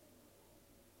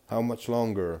 How much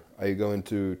longer are you going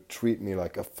to treat me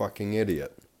like a fucking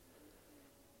idiot?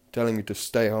 Telling me to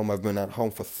stay home. I've been at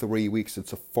home for 3 weeks.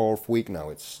 It's a 4th week now.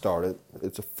 It's started.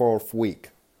 It's a 4th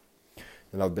week.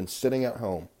 And I've been sitting at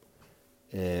home.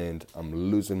 And I'm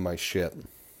losing my shit.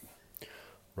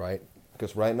 Right?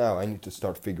 Because right now I need to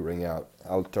start figuring out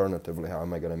alternatively how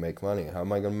am I going to make money. How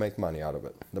am I going to make money out of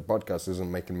it? The podcast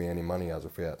isn't making me any money as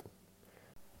of yet.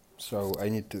 So I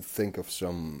need to think of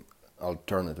some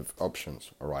alternative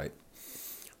options, alright?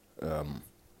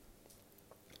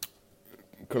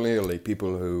 Clearly,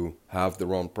 people who have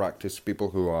their own practice, people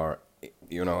who are,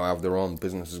 have their own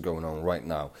businesses going on right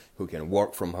now, who can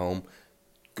work from home,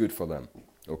 good for them,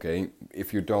 okay?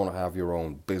 If you don't have your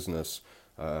own business,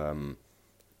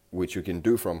 which you can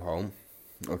do from home,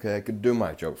 okay, I could do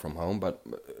my job from home, but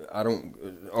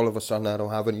all of a sudden I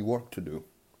don't have any work to do,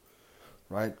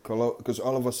 right? Because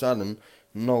all of a sudden,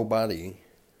 nobody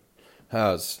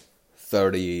has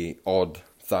 30-odd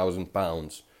thousand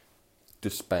pounds to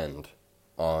spend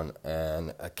on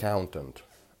an accountant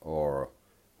or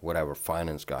whatever,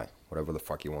 finance guy, whatever the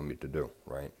fuck you want me to do,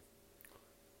 right?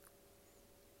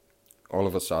 All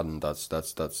of a sudden, that's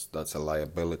a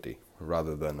liability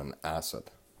rather than an asset.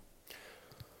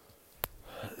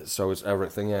 So is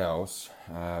everything else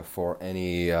for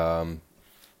any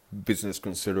business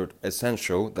considered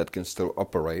essential that can still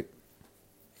operate,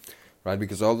 right?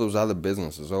 Because all those other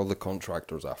businesses, all the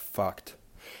contractors are fucked.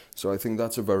 So I think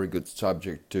that's a very good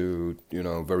subject to,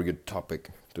 very good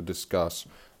topic to discuss.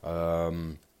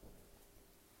 What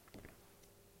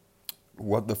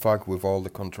the fuck with all the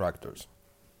contractors?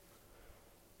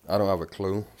 I don't have a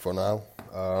clue for now.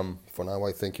 For now,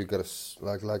 I think you gotta,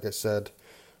 like I said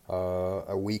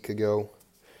a week ago,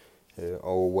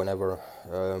 or whenever,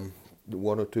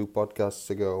 1 or 2 podcasts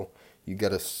ago, you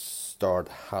gotta start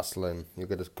hustling. You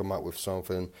gotta come up with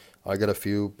something. I got a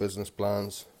few business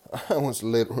plans. I was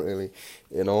literally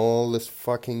in all this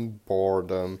fucking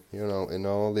boredom, in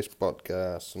all these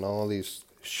podcasts and all these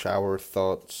shower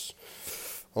thoughts,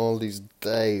 all these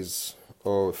days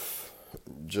of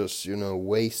just,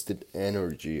 wasted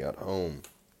energy at home.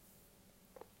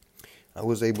 I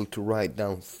was able to write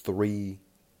down 3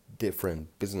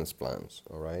 different business plans,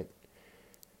 alright?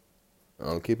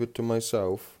 I'll keep it to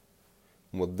myself,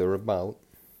 what they're about,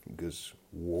 because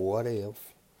what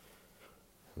if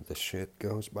the shit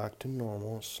goes back to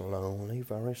normal slowly,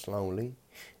 very slowly,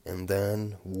 and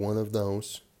then one of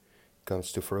those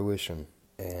comes to fruition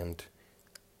and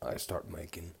I start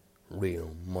making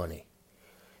real money.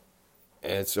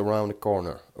 It's around the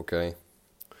corner, okay?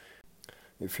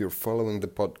 If you're following the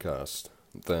podcast,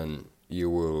 then you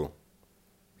will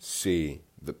see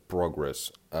the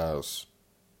progress as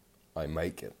I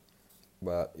make it.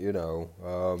 But,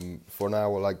 for now,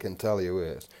 all I can tell you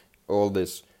is all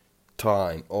this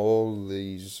time, all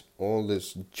this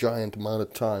giant amount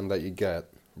of time that you get,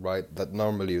 right, that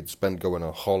normally you'd spend going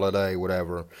on holiday,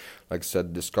 whatever, like I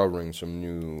said, discovering some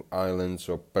new islands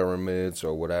or pyramids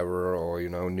or whatever, or,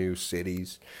 new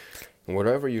cities,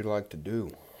 whatever you'd like to do,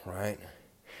 right?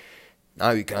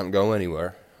 Now you can't go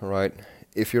anywhere, right?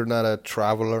 If you're not a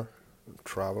traveler,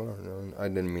 no, I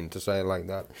didn't mean to say it like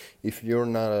that. If you're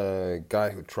not a guy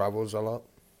who travels a lot,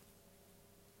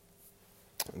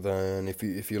 then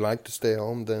if you like to stay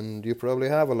home, then you probably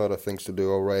have a lot of things to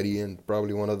do already, and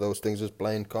probably one of those things is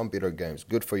playing computer games.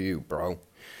 Good for you, bro.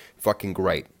 Fucking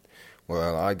great.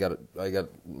 Well, I got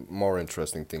more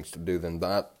interesting things to do than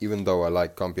that, even though I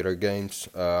like computer games,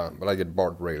 but I get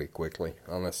bored really quickly,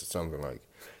 unless it's something like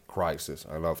Crysis.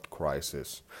 I loved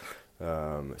Crysis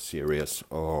series,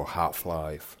 or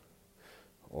Half-Life,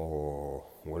 or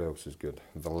what else is good?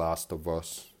 The Last of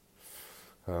Us,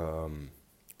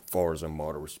 Forza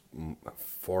Motorsport,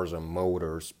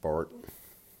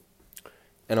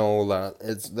 and all that.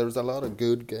 There's a lot of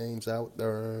good games out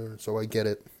there, so I get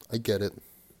it.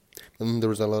 And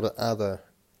there's a lot of other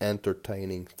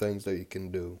entertaining things that you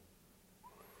can do.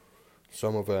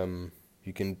 Some of them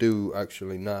you can do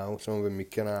actually now, some of them you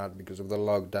cannot because of the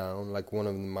lockdown. Like one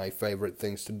of my favorite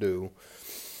things to do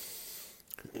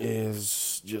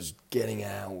is just getting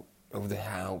out of the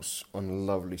house on a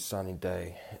lovely sunny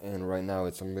day, and right now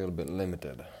it's a little bit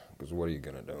limited, because what are you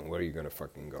gonna do? Where are you gonna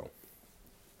fucking go?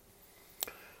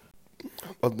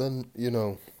 But then,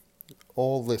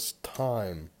 all this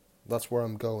time, that's where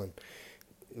I'm going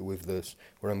with this,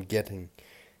 where I'm getting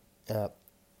at.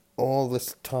 All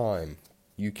this time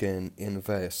you can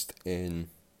invest in,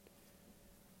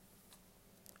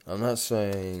 I'm not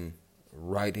saying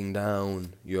writing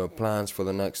down your plans for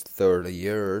the next 30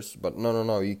 years, but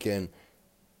no, you can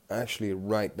actually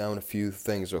write down a few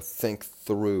things or think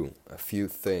through a few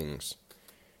things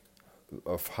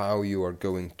of how you are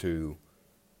going to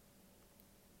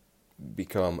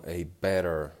become a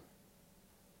better,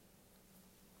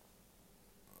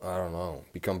 I don't know,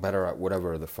 become better at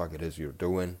whatever the fuck it is you're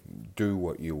doing. Do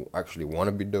what you actually want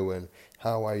to be doing.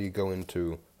 How are you going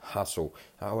to hustle?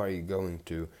 How are you going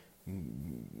to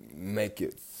make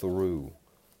it through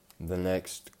the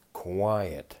next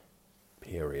quiet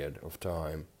period of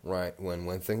time, right?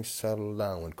 When things settle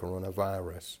down, when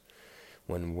coronavirus,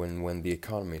 when the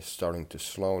economy is starting to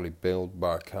slowly build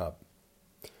back up,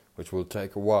 which will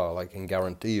take a while, I can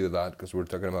guarantee you that, because we're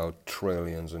talking about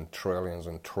trillions and trillions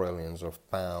and trillions of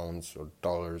pounds or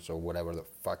dollars or whatever the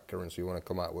fuck currency you want to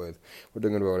come out with. We're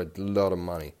talking about a lot of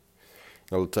money.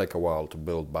 It'll take a while to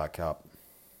build back up.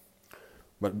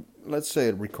 But let's say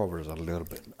it recovers a little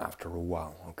bit after a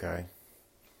while, okay?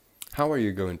 How are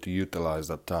you going to utilize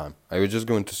that time? Are you just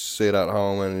going to sit at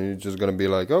home and you're just going to be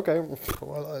like, okay,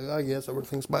 well, I guess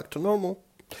everything's back to normal.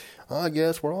 I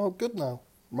guess we're all good now,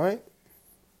 right?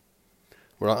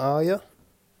 Well, are you?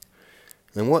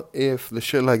 And what if the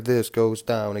shit like this goes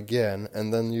down again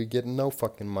and then you get no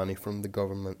fucking money from the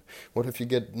government? What if you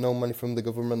get no money from the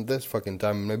government this fucking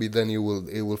time? Maybe then it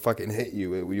will fucking hit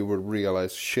you. You will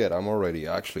realize, shit, I'm already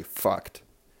actually fucked.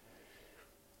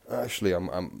 Actually, I'm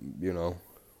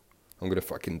gonna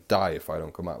fucking die if I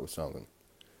don't come out with something.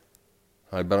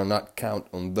 I better not count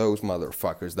on those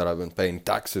motherfuckers that I've been paying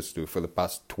taxes to for the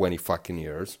past 20 fucking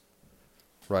years.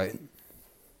 Right?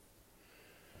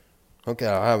 Okay,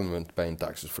 I haven't been paying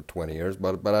taxes for 20 years,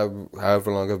 but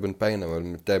however long I've been paying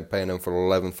them, I've been paying them for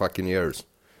 11 fucking years.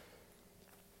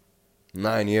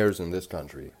 9 years in this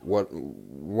country.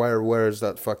 Where's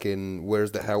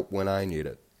the help when I need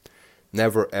it?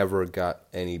 Never ever got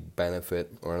any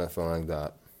benefit or anything like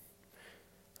that.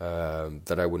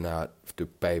 That I would not have to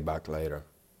pay back later.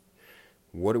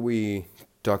 What are we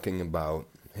talking about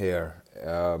here?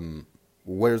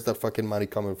 Where's that fucking money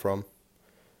coming from?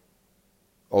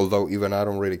 Although even I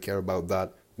don't really care about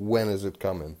that. When is it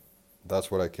coming? That's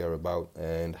what I care about.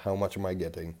 And how much am I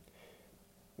getting?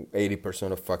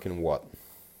 80% of fucking what?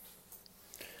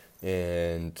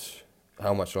 And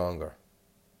how much longer?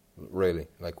 Really?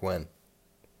 Like when?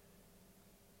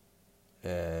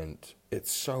 And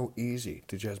it's so easy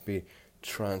to just be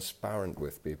transparent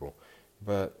with people.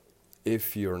 But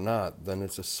if you're not, then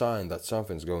it's a sign that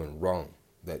something's going wrong.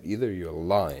 That either you're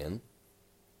lying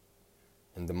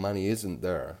and the money isn't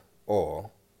there,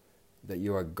 or that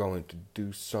you are going to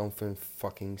do something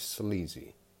fucking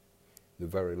sleazy the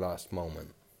very last moment,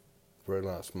 very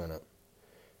last minute.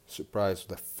 Surprise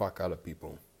the fuck out of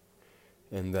people.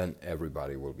 And then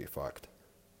everybody will be fucked.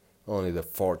 Only the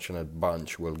fortunate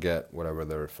bunch will get whatever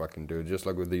they're fucking do. Just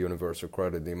like with the universal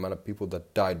credit, the amount of people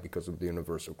that died because of the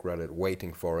universal credit,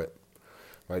 waiting for it,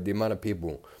 right? The amount of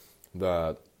people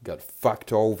that got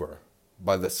fucked over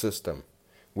by the system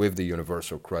with the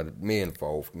universal credit, me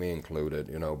involved, me included,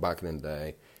 back in the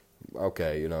day.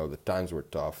 Okay, the times were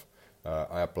tough.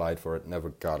 I applied for it,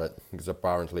 never got it, because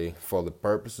apparently, for the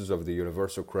purposes of the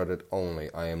universal credit only,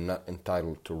 I am not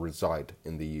entitled to reside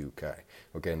in the UK.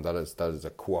 Okay, and that is a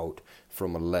quote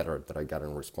from a letter that I got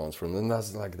in response from them. And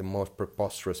that's like the most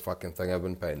preposterous fucking thing. I've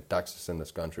been paying taxes in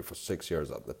this country for 6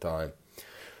 years at the time.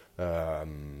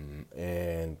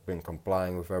 And been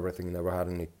complying with everything, never had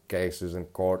any cases in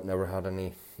court, never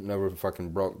fucking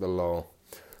broke the law.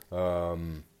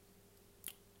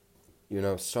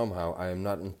 Somehow I am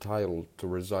not entitled to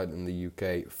reside in the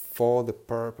UK for the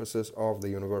purposes of the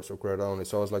universal credit only.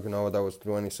 So I was like, that was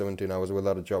 2017, I was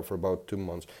without a job for about 2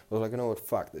 months. I was like,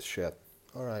 fuck this shit.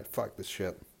 Alright, fuck this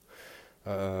shit.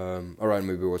 Alright,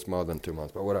 maybe it was more than 2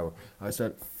 months, but whatever. I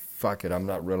said, fuck it, I'm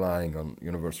not relying on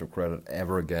universal credit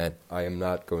ever again. I am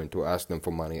not going to ask them for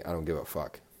money. I don't give a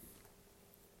fuck.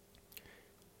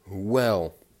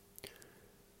 Well,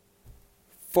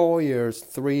 3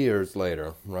 years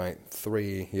later, right?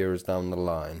 3 years down the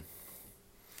line,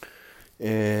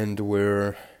 and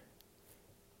we're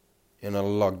in a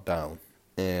lockdown,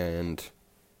 and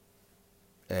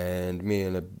me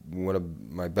and one of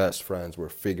my best friends were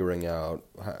figuring out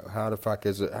how the fuck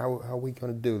is it? How are we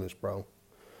gonna do this, bro?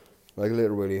 Like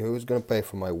literally, who's gonna pay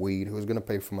for my weed? Who's gonna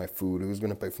pay for my food? Who's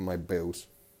gonna pay for my bills?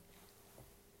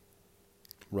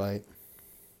 Right?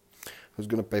 Who's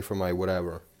gonna pay for my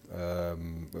whatever?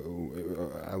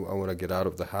 I want to get out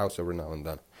of the house every now and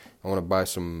then. I want to buy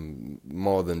some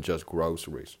more than just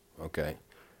groceries, okay?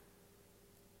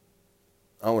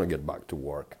 I want to get back to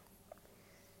work.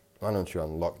 Why don't you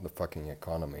unlock the fucking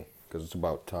economy? Because it's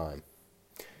about time.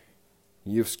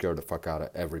 You've scared the fuck out of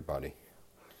everybody.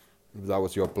 If that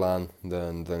was your plan,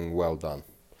 then well done.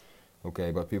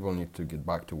 Okay, but people need to get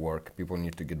back to work. People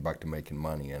need to get back to making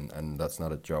money, and that's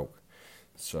not a joke.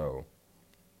 So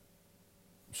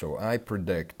I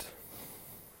predict,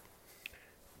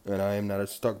 and I am not a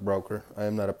stockbroker. I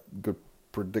am not a good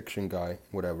prediction guy,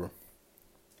 whatever.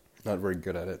 Not very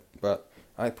good at it, but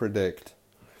I predict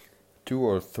 2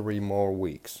 or 3 more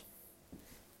weeks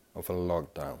of a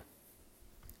lockdown.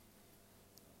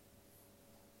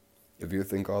 If you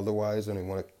think otherwise and you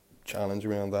want to challenge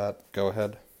me on that, go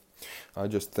ahead. I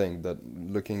just think that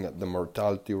looking at the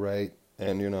mortality rate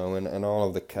and and all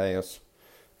of the chaos,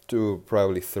 2,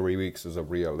 probably 3 weeks is a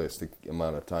realistic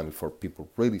amount of time before people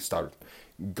really start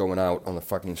going out on the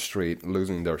fucking street,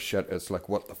 losing their shit. It's like,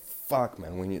 what the fuck,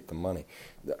 man? We need the money.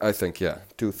 I think,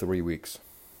 2-3 weeks.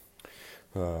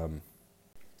 But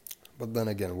then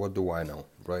again, what do I know,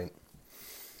 right?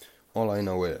 All I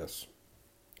know is,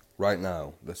 right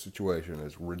now, the situation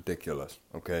is ridiculous,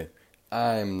 okay?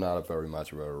 I'm not very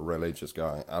much of a religious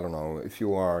guy. I don't know. If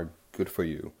you are, good for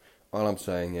you. All I'm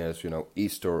saying is,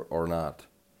 Easter or not,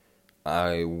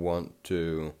 I want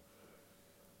to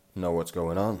know what's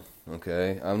going on,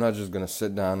 okay? I'm not just gonna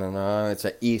sit down and, it's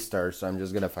a Easter, so I'm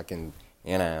just gonna fucking,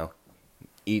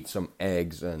 eat some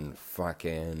eggs and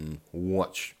fucking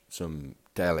watch some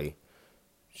telly.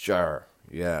 Sure,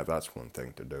 yeah, that's one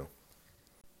thing to do.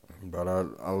 But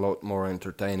a lot more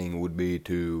entertaining would be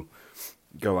to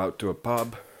go out to a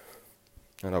pub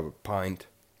and have a pint,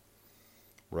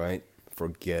 right?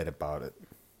 Forget about it.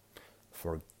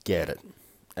 Forget it.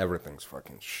 Everything's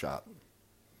fucking shot.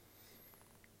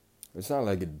 It's not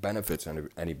like it benefits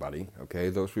anybody, okay?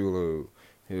 Those people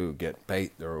who get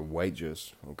paid their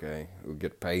wages, okay? Who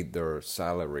get paid their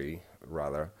salary,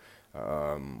 rather,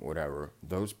 whatever.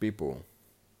 Those people,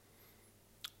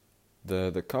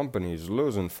 the company is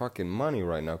losing fucking money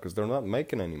right now because they're not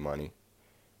making any money,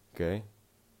 okay?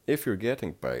 If you're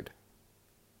getting paid.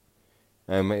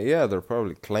 They're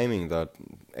probably claiming that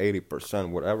 80%,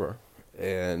 whatever.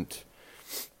 And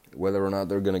whether or not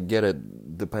they're going to get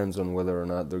it depends on whether or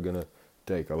not they're going to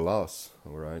take a loss,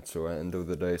 alright? So at the end of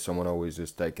the day, someone always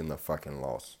is taking the fucking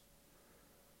loss.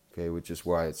 Okay, which is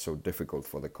why it's so difficult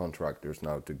for the contractors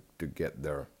now to get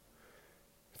their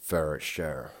fair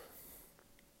share.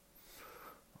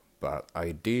 But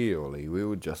ideally, we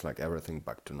would just like everything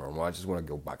back to normal. I just want to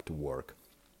go back to work.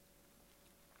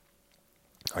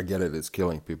 I get it, it's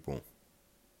killing people.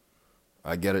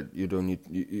 I get it,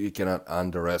 you cannot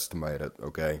underestimate it,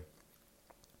 okay?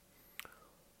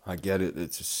 I get it,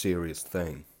 it's a serious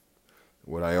thing.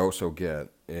 What I also get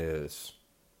is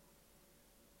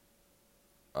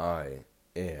I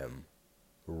am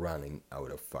running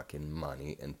out of fucking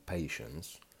money and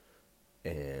patience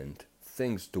and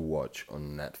things to watch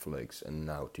on Netflix and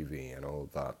Now TV and all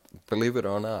that. Believe it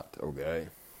or not, okay?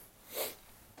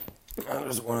 I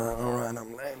just alright,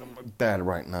 I'm laying on my bed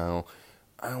right now.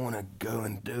 I wanna go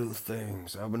and do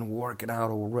things. I've been working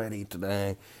out already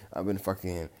today. I've been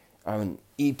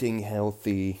eating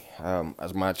healthy,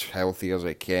 as much healthy as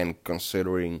I can,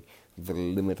 considering the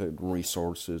limited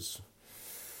resources.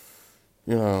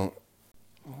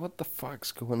 What the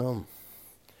fuck's going on?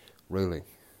 Really?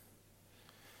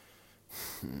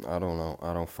 I don't know.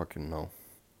 I don't fucking know.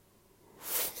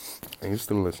 Are you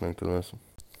still listening to this?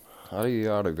 Are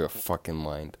you out of your fucking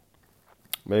mind?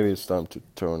 Maybe it's time to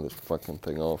turn this fucking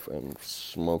thing off and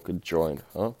smoke a joint,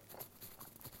 huh?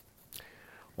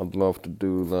 I'd love to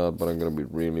do that, but I'm gonna be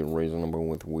really reasonable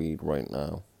with weed right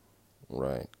now.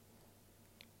 Right.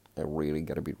 I really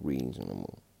gotta be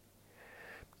reasonable.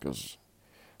 Because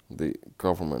the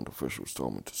government officials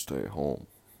told me to stay home.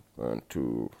 And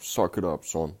to suck it up,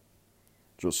 son.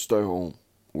 Just stay home.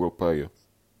 We'll pay you.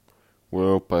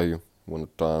 We'll pay you when the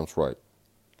time's right.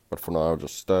 But for now,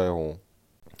 just stay home.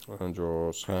 And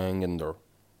just hang in there.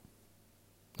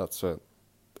 That's it.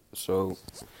 So,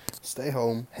 stay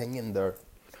home, hang in there.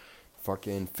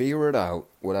 Fucking figure it out.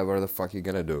 Whatever the fuck you're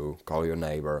gonna do. Call your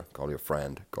neighbor, call your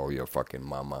friend, call your fucking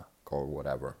mama, call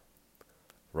whatever.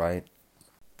 Right?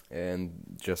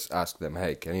 And just ask them,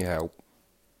 hey, can you help?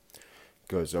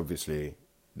 Because obviously,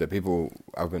 the people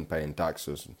I've been paying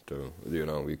taxes to,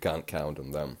 you can't count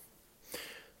on them.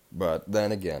 But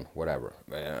then again, whatever.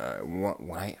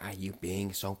 Why are you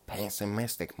being so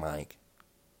pessimistic, Mike?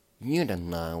 You don't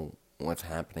know what's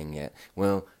happening yet.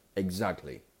 Well,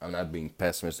 exactly. I'm not being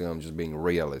pessimistic, I'm just being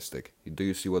realistic. Do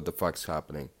you see what the fuck's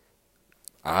happening?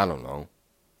 I don't know.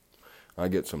 I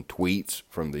get some tweets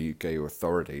from the UK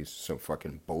authorities, some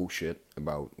fucking bullshit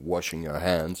about washing your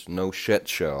hands. No shit,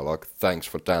 Sherlock. Thanks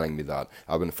for telling me that.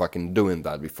 I've been fucking doing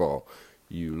that before.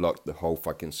 You locked the whole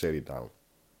fucking city down.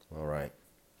 Alright.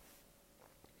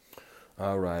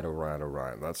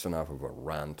 Alright. That's enough of a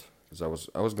rant. Because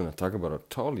I was gonna talk about a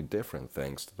totally different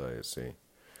things today, you see.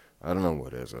 I don't know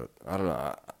what is it. I don't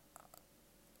know.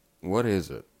 What is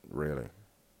it, really?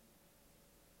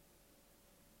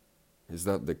 Is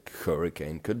that the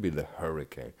hurricane? Could be the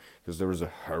hurricane. Because there is a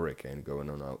hurricane going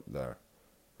on out there.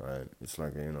 Right? It's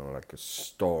like, like a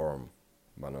storm,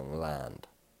 but on land.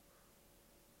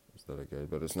 Is that okay?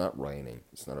 But it's not raining.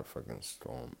 It's not a fucking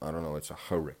storm. I don't know. It's a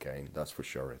hurricane. That's for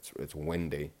sure. It's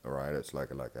windy. All right. It's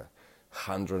like a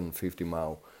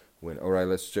 150-mile wind. All right.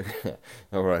 Let's check.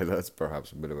 All right. That's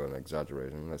perhaps a bit of an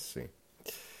exaggeration. Let's see.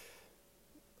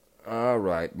 All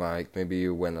right, Mike. Maybe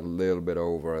you went a little bit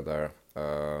over there.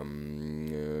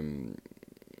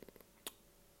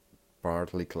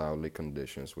 Partly cloudy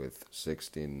conditions with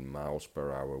 16 miles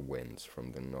per hour winds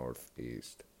from the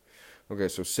northeast. Okay,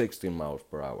 so 16 miles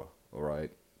per hour,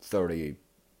 alright? 30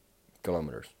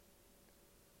 kilometers.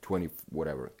 20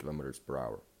 whatever kilometers per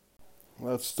hour.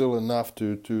 That's still enough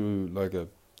to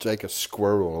take a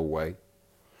squirrel away,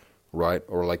 right?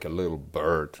 Or like a little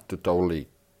bird to totally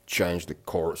change the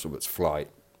course of its flight,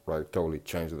 right? Totally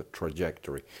change the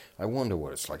trajectory. I wonder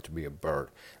what it's like to be a bird.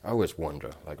 I always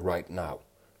wonder, like right now.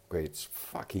 Okay, it's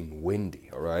fucking windy,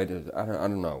 alright? I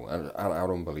don't know. I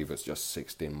don't believe it's just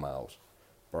 16 miles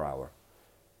per hour.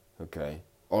 Okay?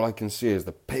 All I can see is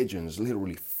the pigeons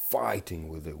literally fighting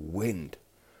with the wind.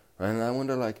 And I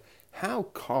wonder, like, how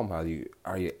come are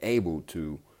you able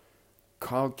to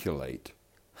calculate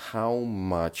how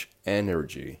much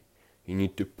energy you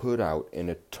need to put out in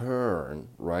a turn,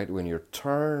 right? When you're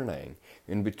turning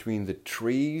in between the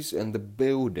trees and the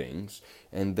buildings,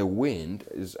 and the wind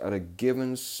is at a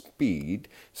given speed,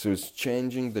 so it's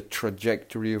changing the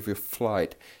trajectory of your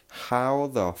flight. How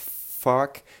the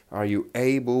fuck are you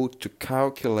able to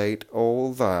calculate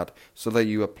all that so that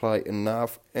you apply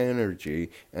enough energy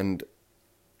and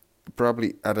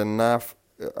probably at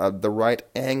the right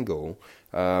angle?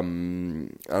 I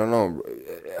don't know.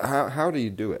 How do you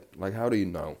do it? Like, how do you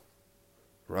know?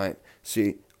 Right?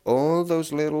 See, all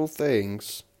those little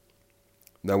things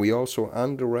that we also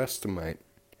underestimate,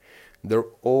 they're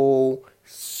all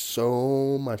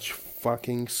so much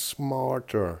fucking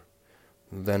smarter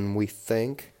than we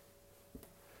think.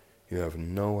 You have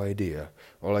no idea.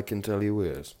 All I can tell you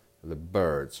is, the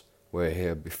birds were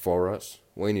here before us.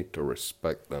 We need to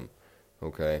respect them.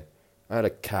 Okay? I had a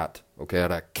cat,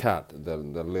 the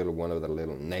little one of the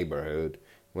little neighborhood,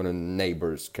 one of the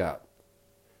neighbor's cat,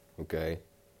 okay?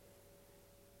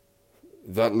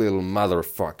 That little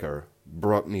motherfucker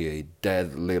brought me a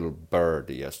dead little bird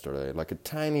yesterday, like a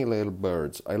tiny little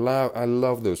birds. I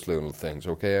love those little things,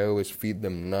 okay? I always feed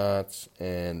them nuts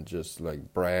and just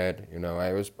like bread,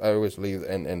 I always leave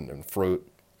and fruit.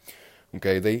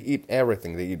 Okay, they eat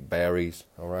everything. They eat berries,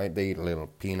 alright? They eat little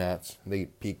peanuts. They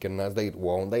eat pecan nuts. They eat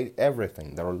walnuts. They eat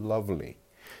everything. They're lovely.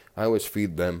 I always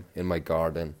feed them in my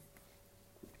garden.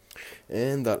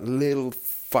 And that little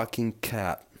fucking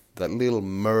cat, that little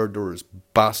murderous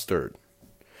bastard,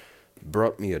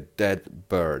 brought me a dead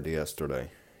bird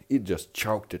yesterday. It just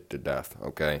choked it to death,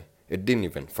 okay? It didn't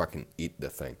even fucking eat the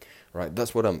thing, right?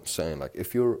 That's what I'm saying. Like,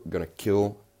 if you're gonna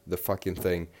kill the fucking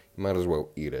thing, you might as well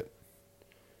eat it.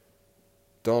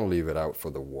 Don't leave it out for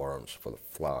the worms, for the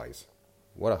flies.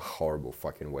 What a horrible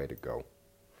fucking way to go.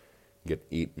 Get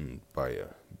eaten by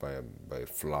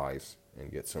flies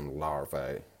and get some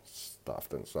larvae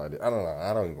stuffed inside it. I don't know.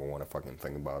 I don't even want to fucking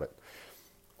think about it.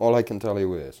 All I can tell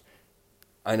you is,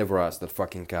 I never asked that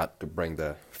fucking cat to bring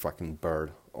the fucking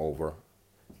bird over.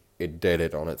 It did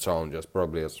it on its own, just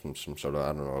probably as some sort of, I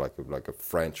don't know, like a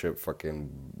friendship, fucking,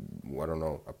 I don't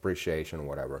know, appreciation,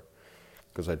 whatever.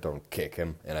 Because I don't kick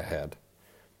him in the head.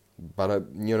 But I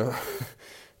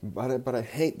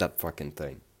hate that fucking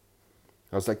thing.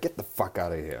 I was like, get the fuck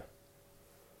out of here.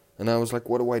 And I was like,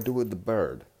 what do I do with the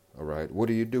bird? Alright, what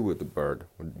do you do with the bird?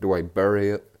 Do I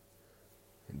bury it?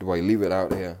 Do I leave it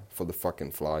out here for the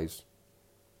fucking flies?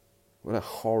 What a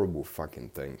horrible fucking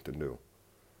thing to do.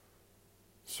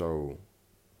 So,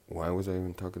 why was I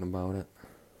even talking about it?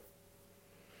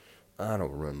 I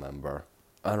don't remember.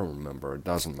 It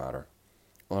doesn't matter.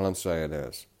 All I'm saying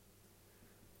is,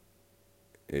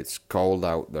 it's cold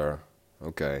out there,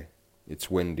 okay?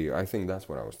 It's windy. I think that's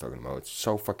what I was talking about. It's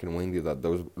so fucking windy that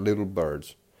those little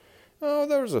birds... Oh,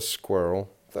 there's a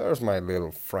squirrel. There's my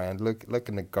little friend. Look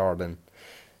in the garden.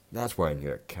 That's why I need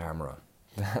a camera.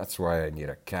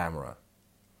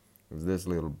 with this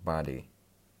little body.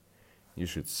 You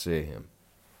should see him.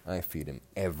 I feed him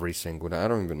every single day. I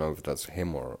don't even know if that's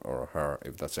him or her,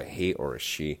 if that's a he or a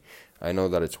she. I know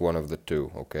that it's one of the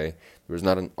two, okay? There's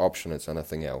not an option, it's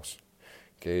anything else.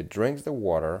 Okay, it drinks the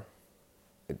water,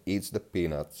 it eats the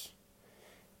peanuts,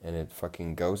 and it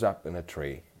fucking goes up in a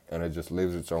tree, and it just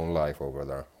lives its own life over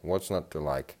there. What's not to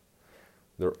like?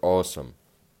 They're awesome.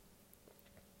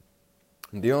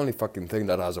 And the only fucking thing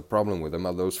that has a problem with them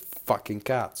are those fucking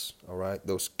cats, alright?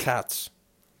 Those cats.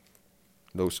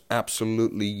 Those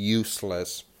absolutely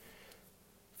useless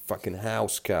fucking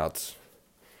house cats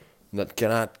that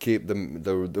cannot keep the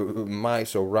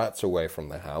mice or rats away from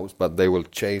the house, but they will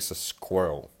chase a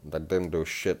squirrel that didn't do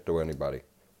shit to anybody,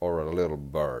 or a little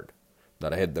bird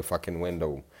that hit the fucking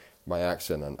window by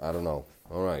accident. I don't know.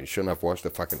 Alright, you shouldn't have washed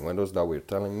the fucking windows, that what you're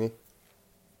telling me?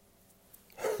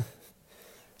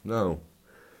 No.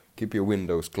 Keep your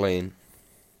windows clean.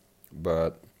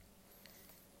 But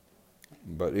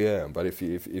yeah, but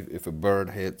if a bird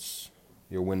hits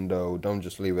your window, don't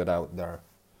just leave it out there,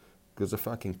 because a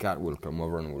fucking cat will come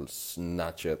over and will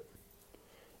snatch it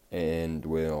and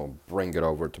will bring it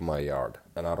over to my yard,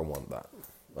 and I don't want that.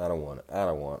 I don't want it. I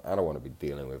don't want to be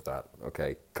dealing with that.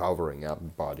 Okay, covering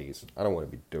up bodies. I don't want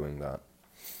to be doing that.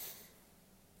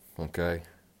 Okay,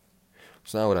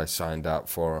 it's not what I signed up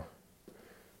for.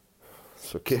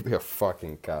 So keep your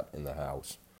fucking cat in the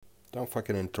house. Don't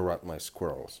fucking interrupt my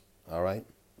squirrels. Alright?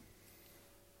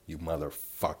 You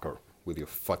motherfucker with your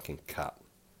fucking cat.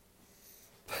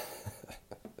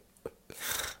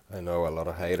 I know a lot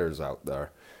of haters out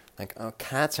there. Like, oh,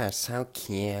 cats are so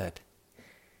cute.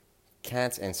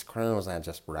 Cats and squirrels are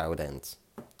just rodents.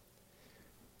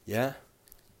 Yeah?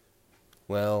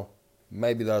 Well,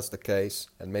 maybe that's the case,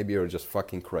 and maybe you're just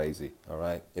fucking crazy,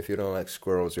 alright? If you don't like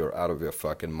squirrels, you're out of your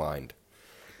fucking mind.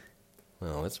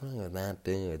 Well, what's wrong with that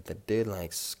dude? The dude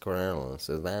likes squirrels,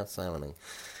 is that something?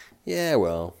 Yeah,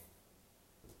 well.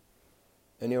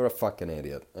 And you're a fucking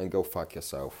idiot, and go fuck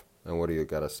yourself. And what do you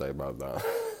gotta say about that?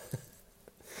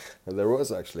 And there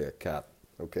was actually a cat,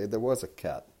 okay? There was a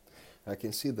cat. I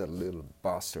can see that little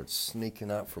bastard sneaking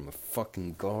out from a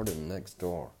fucking garden next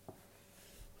door.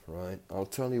 Right? I'll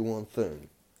tell you one thing,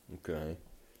 okay?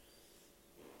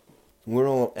 We're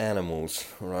all animals,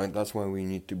 right? That's why we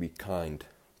need to be kind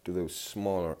to those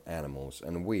smaller animals,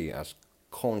 and we as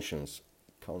conscious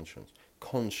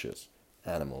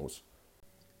animals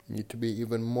need to be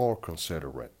even more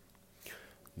considerate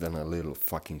than a little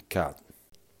fucking cat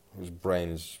whose brain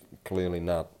is clearly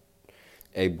not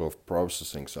able of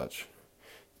processing such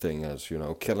thing as,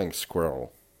 killing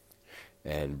squirrel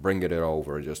and bringing it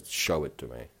over, just show it to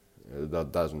me.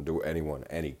 That doesn't do anyone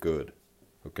any good.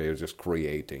 Okay, you're just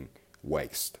creating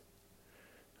waste.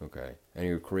 Okay, and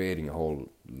you're creating a whole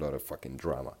lot of fucking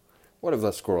drama. What if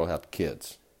that squirrel had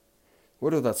kids?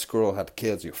 What if that squirrel had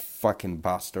kids, you fucking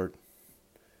bastard?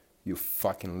 You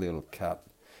fucking little cat.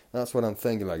 That's what I'm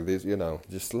thinking, like this,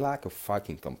 just lack of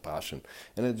fucking compassion.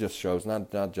 And it just shows, not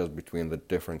just between the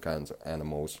different kinds of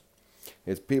animals.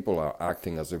 It's people are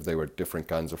acting as if they were different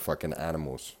kinds of fucking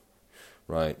animals.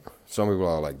 Right? Some people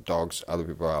are like dogs, other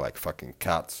people are like fucking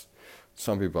cats.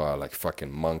 Some people are like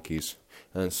fucking monkeys.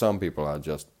 And some people are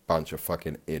just a bunch of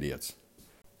fucking idiots.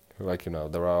 Like,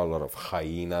 there are a lot of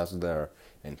hyenas there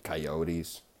and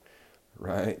coyotes,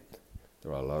 right?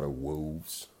 There are a lot of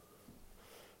wolves.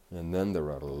 And then there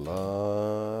are a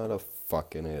lot of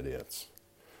fucking idiots.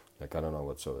 Like, I don't know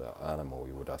what sort of animal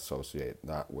you would associate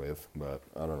that with, but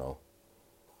I don't know.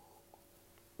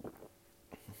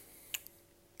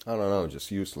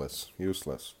 Just useless.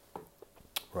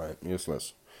 Right,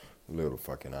 useless little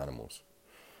fucking animals.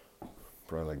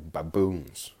 Probably like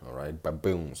baboons, alright?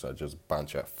 Baboons are just a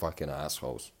bunch of fucking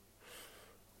assholes,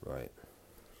 right?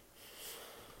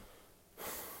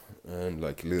 And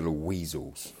like little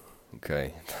weasels,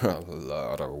 okay? There are a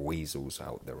lot of weasels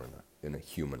out there in a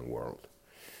human world.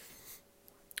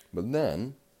 But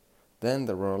then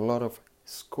there are a lot of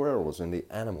squirrels in the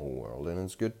animal world, and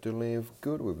it's good to live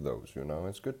good with those,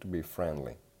 It's good to be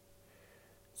friendly.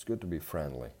 It's good to be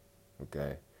friendly,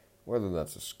 okay? Whether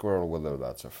that's a squirrel, whether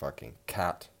that's a fucking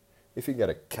cat. If you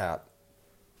get a cat,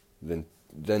 then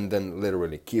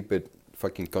literally keep it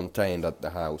fucking contained at the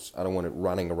house. I don't want it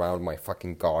running around my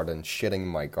fucking garden, shitting in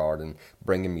my garden,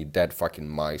 bringing me dead fucking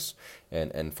mice,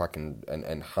 and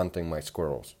hunting my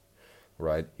squirrels.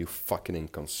 Right? You fucking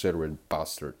inconsiderate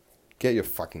bastard. Get your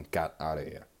fucking cat out of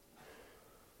here.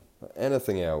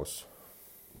 Anything else,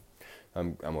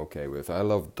 I'm okay with. I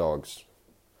love dogs.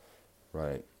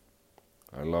 Right?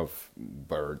 I love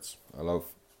birds. I love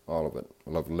all of it.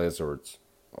 I love lizards.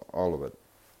 All of it.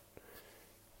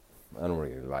 I don't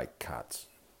really like cats.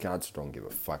 Cats don't give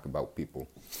a fuck about people.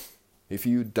 If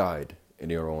you died in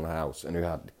your own house and you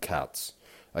had cats,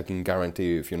 I can guarantee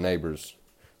you if your neighbors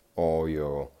or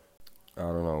your, I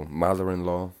don't know,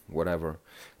 mother-in-law, whatever,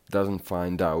 doesn't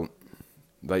find out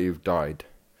that you've died,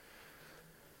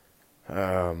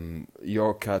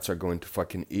 your cats are going to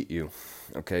fucking eat you.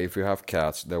 Okay, if you have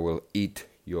cats, they will eat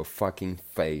your fucking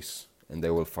face and they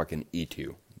will fucking eat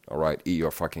you. Alright, eat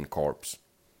your fucking corpse.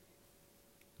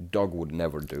 Dog would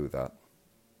never do that.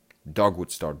 Dog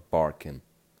would start barking.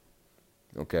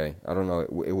 Okay, I don't know,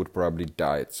 it would probably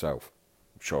die itself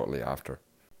shortly after.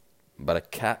 But a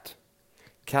cat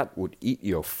would eat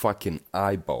your fucking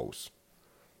eyeballs.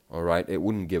 Alright, it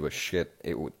wouldn't give a shit.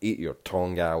 It would eat your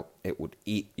tongue out. It would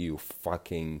eat you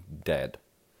fucking dead.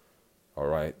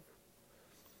 Alright?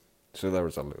 So there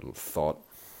was a little thought.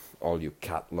 All you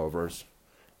cat lovers.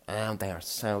 Oh, they're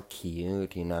so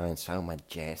cute, and so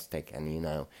majestic,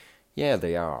 and yeah,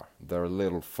 they are. They're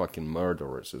little fucking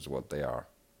murderers is what they are.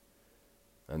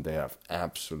 And they have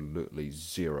absolutely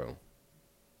zero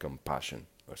compassion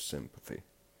or sympathy.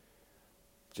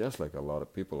 Just like a lot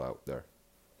of people out there.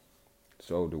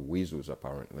 So do weasels,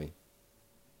 apparently.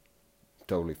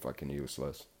 Totally fucking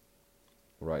useless.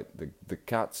 Right, the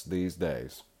cats these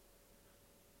days.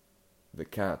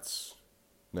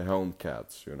 The home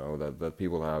cats, that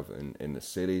people have in the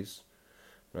cities.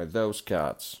 Right, those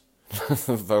cats.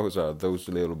 those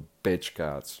little bitch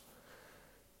cats.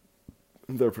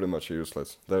 They're pretty much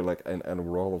useless. They're like a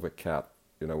role of a cat.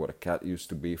 You know what a cat used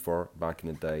to be for back in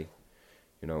the day?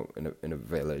 In a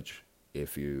village,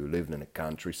 if you lived in the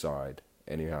countryside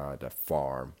and you had a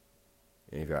farm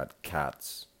and you had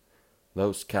cats,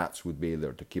 those cats would be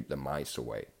there to keep the mice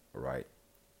away, right?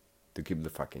 To keep the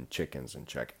fucking chickens in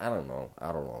check. I don't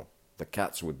know. The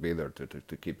cats would be there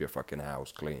to keep your fucking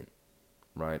house clean,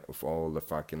 right? Of all the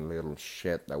fucking little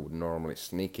shit that would normally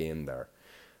sneak in there.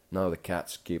 No, the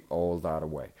cats keep all that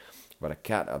away. But a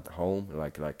cat at home,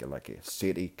 like a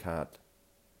city cat,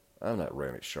 I'm not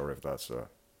really sure if that's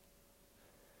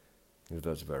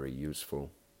very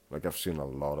useful. Like, I've seen a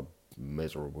lot of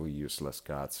miserable, useless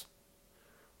cats.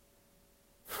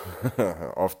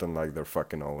 Often like their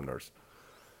fucking owners.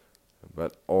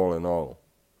 But all in all,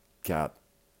 cat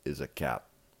is a cat.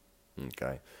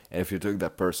 Okay? And if you took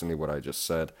that personally, what I just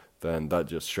said, then that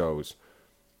just shows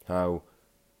how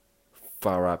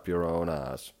far up your own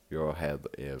ass your head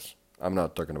is. I'm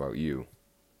not talking about you.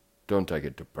 Don't take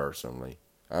it too personally.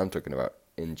 I'm talking about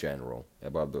in general,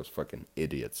 about those fucking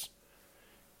idiots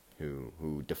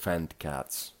who defend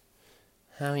cats.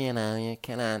 Oh, you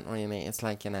cannot really. It's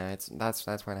like, that's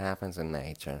what happens in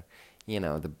nature.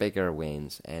 The bigger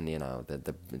wins, and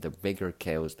the bigger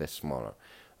kills the smaller.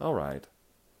 All right,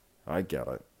 I get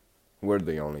it. We're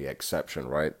the only exception,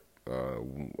 right?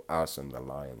 Us and the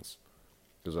lions.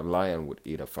 Because a lion would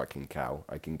eat a fucking cow.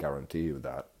 I can guarantee you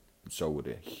that. So would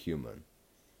a human.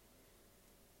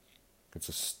 It's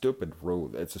a stupid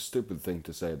rule. It's a stupid thing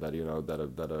to say that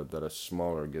that a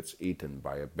smaller gets eaten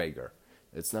by a bigger.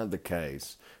 It's not the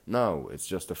case. No, it's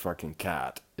just a fucking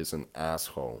cat is an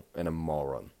asshole and a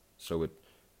moron. So it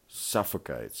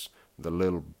suffocates the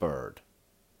little bird,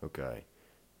 okay,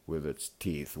 with its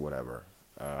teeth, whatever,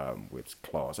 with its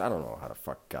claws. I don't know how the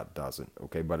fuck cat does it,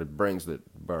 okay, but it brings the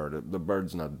bird. The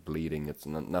bird's not bleeding.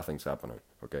 Nothing's happening,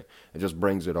 okay. It just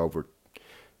brings it over,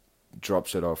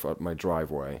 drops it off at my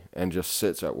driveway, and just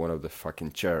sits at one of the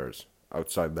fucking chairs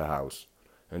outside the house,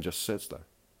 and just sits there.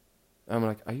 I'm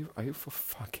like, are you for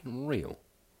fucking real?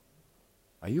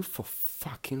 Are you for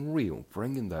fucking real?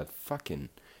 Bringing that fucking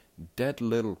dead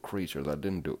little creature that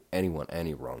didn't do anyone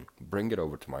any wrong, bring it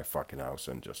over to my fucking house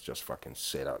and just fucking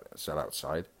sit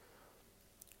outside?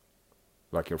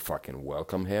 Like you're fucking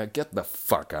welcome here? Get the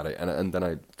fuck out of here. And then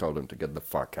I told him to get the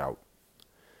fuck out.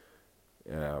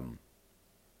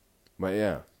 But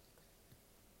yeah,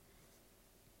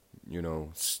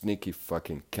 sneaky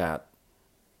fucking cat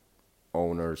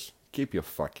owners, keep your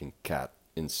fucking cat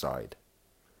inside.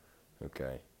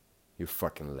 Okay? You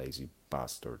fucking lazy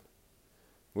bastard.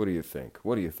 What do you think?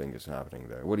 What do you think is happening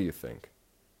there? What do you think?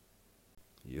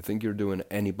 You think you're doing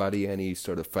anybody any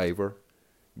sort of favor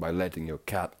by letting your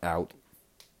cat out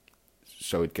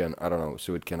so it can,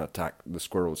 so it can attack the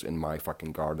squirrels in my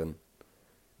fucking garden?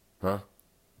 Huh?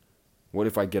 What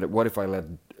if I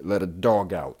let a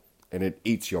dog out and it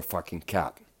eats your fucking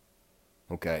cat?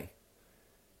 Okay?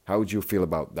 How would you feel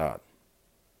about that?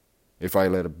 If I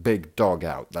let a big dog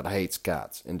out that hates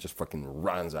cats and just fucking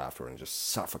runs after it and just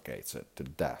suffocates it to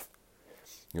death.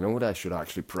 You know what I should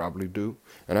actually probably do?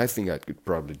 And I think I could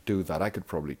probably do that. I could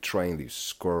probably train these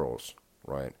squirrels,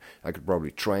 right? I could probably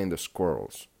train the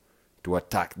squirrels to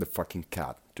attack the fucking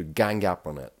cat, to gang up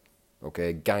on it,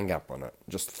 Okay, gang up on it.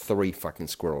 Just 3 fucking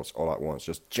squirrels all at once.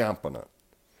 Just jump on it.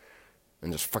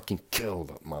 And just fucking kill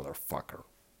that motherfucker.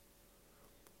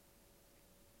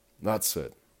 That's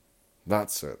it.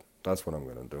 That's it. That's what I'm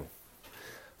gonna do.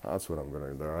 That's what I'm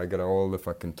gonna do. I got all the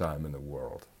fucking time in the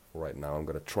world. Right now I'm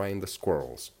gonna train the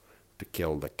squirrels to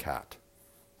kill the cat.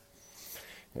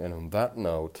 And on that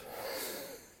note,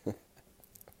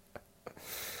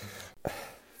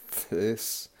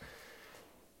 this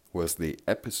was the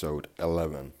episode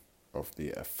 11 of the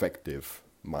Effective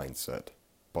Mindset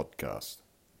podcast.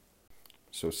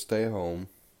 So stay home,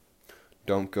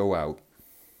 don't go out,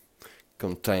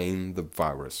 contain the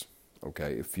virus.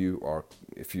 Okay, if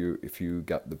you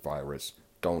get the virus,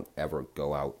 don't ever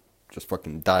go out. Just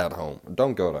fucking die at home.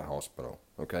 Don't go to the hospital.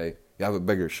 Okay, you have a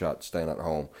bigger shot staying at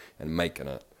home and making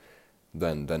it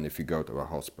than if you go to a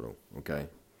hospital. Okay,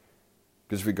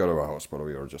 because if you go to a hospital,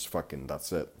 you're just fucking.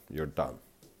 That's it. You're done.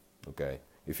 Okay,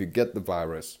 if you get the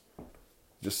virus,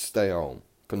 just stay home,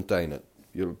 contain it.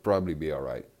 You'll probably be all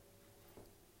right.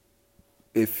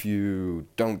 If you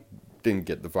didn't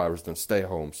get the virus, then stay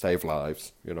home, save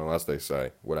lives. You know, as they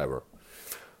say, whatever.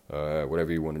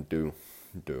 Whatever you want to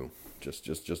do.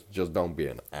 Just don't be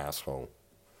an asshole.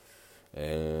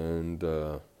 And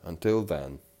until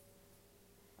then,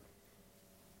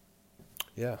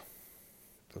 yeah,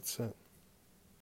 that's it.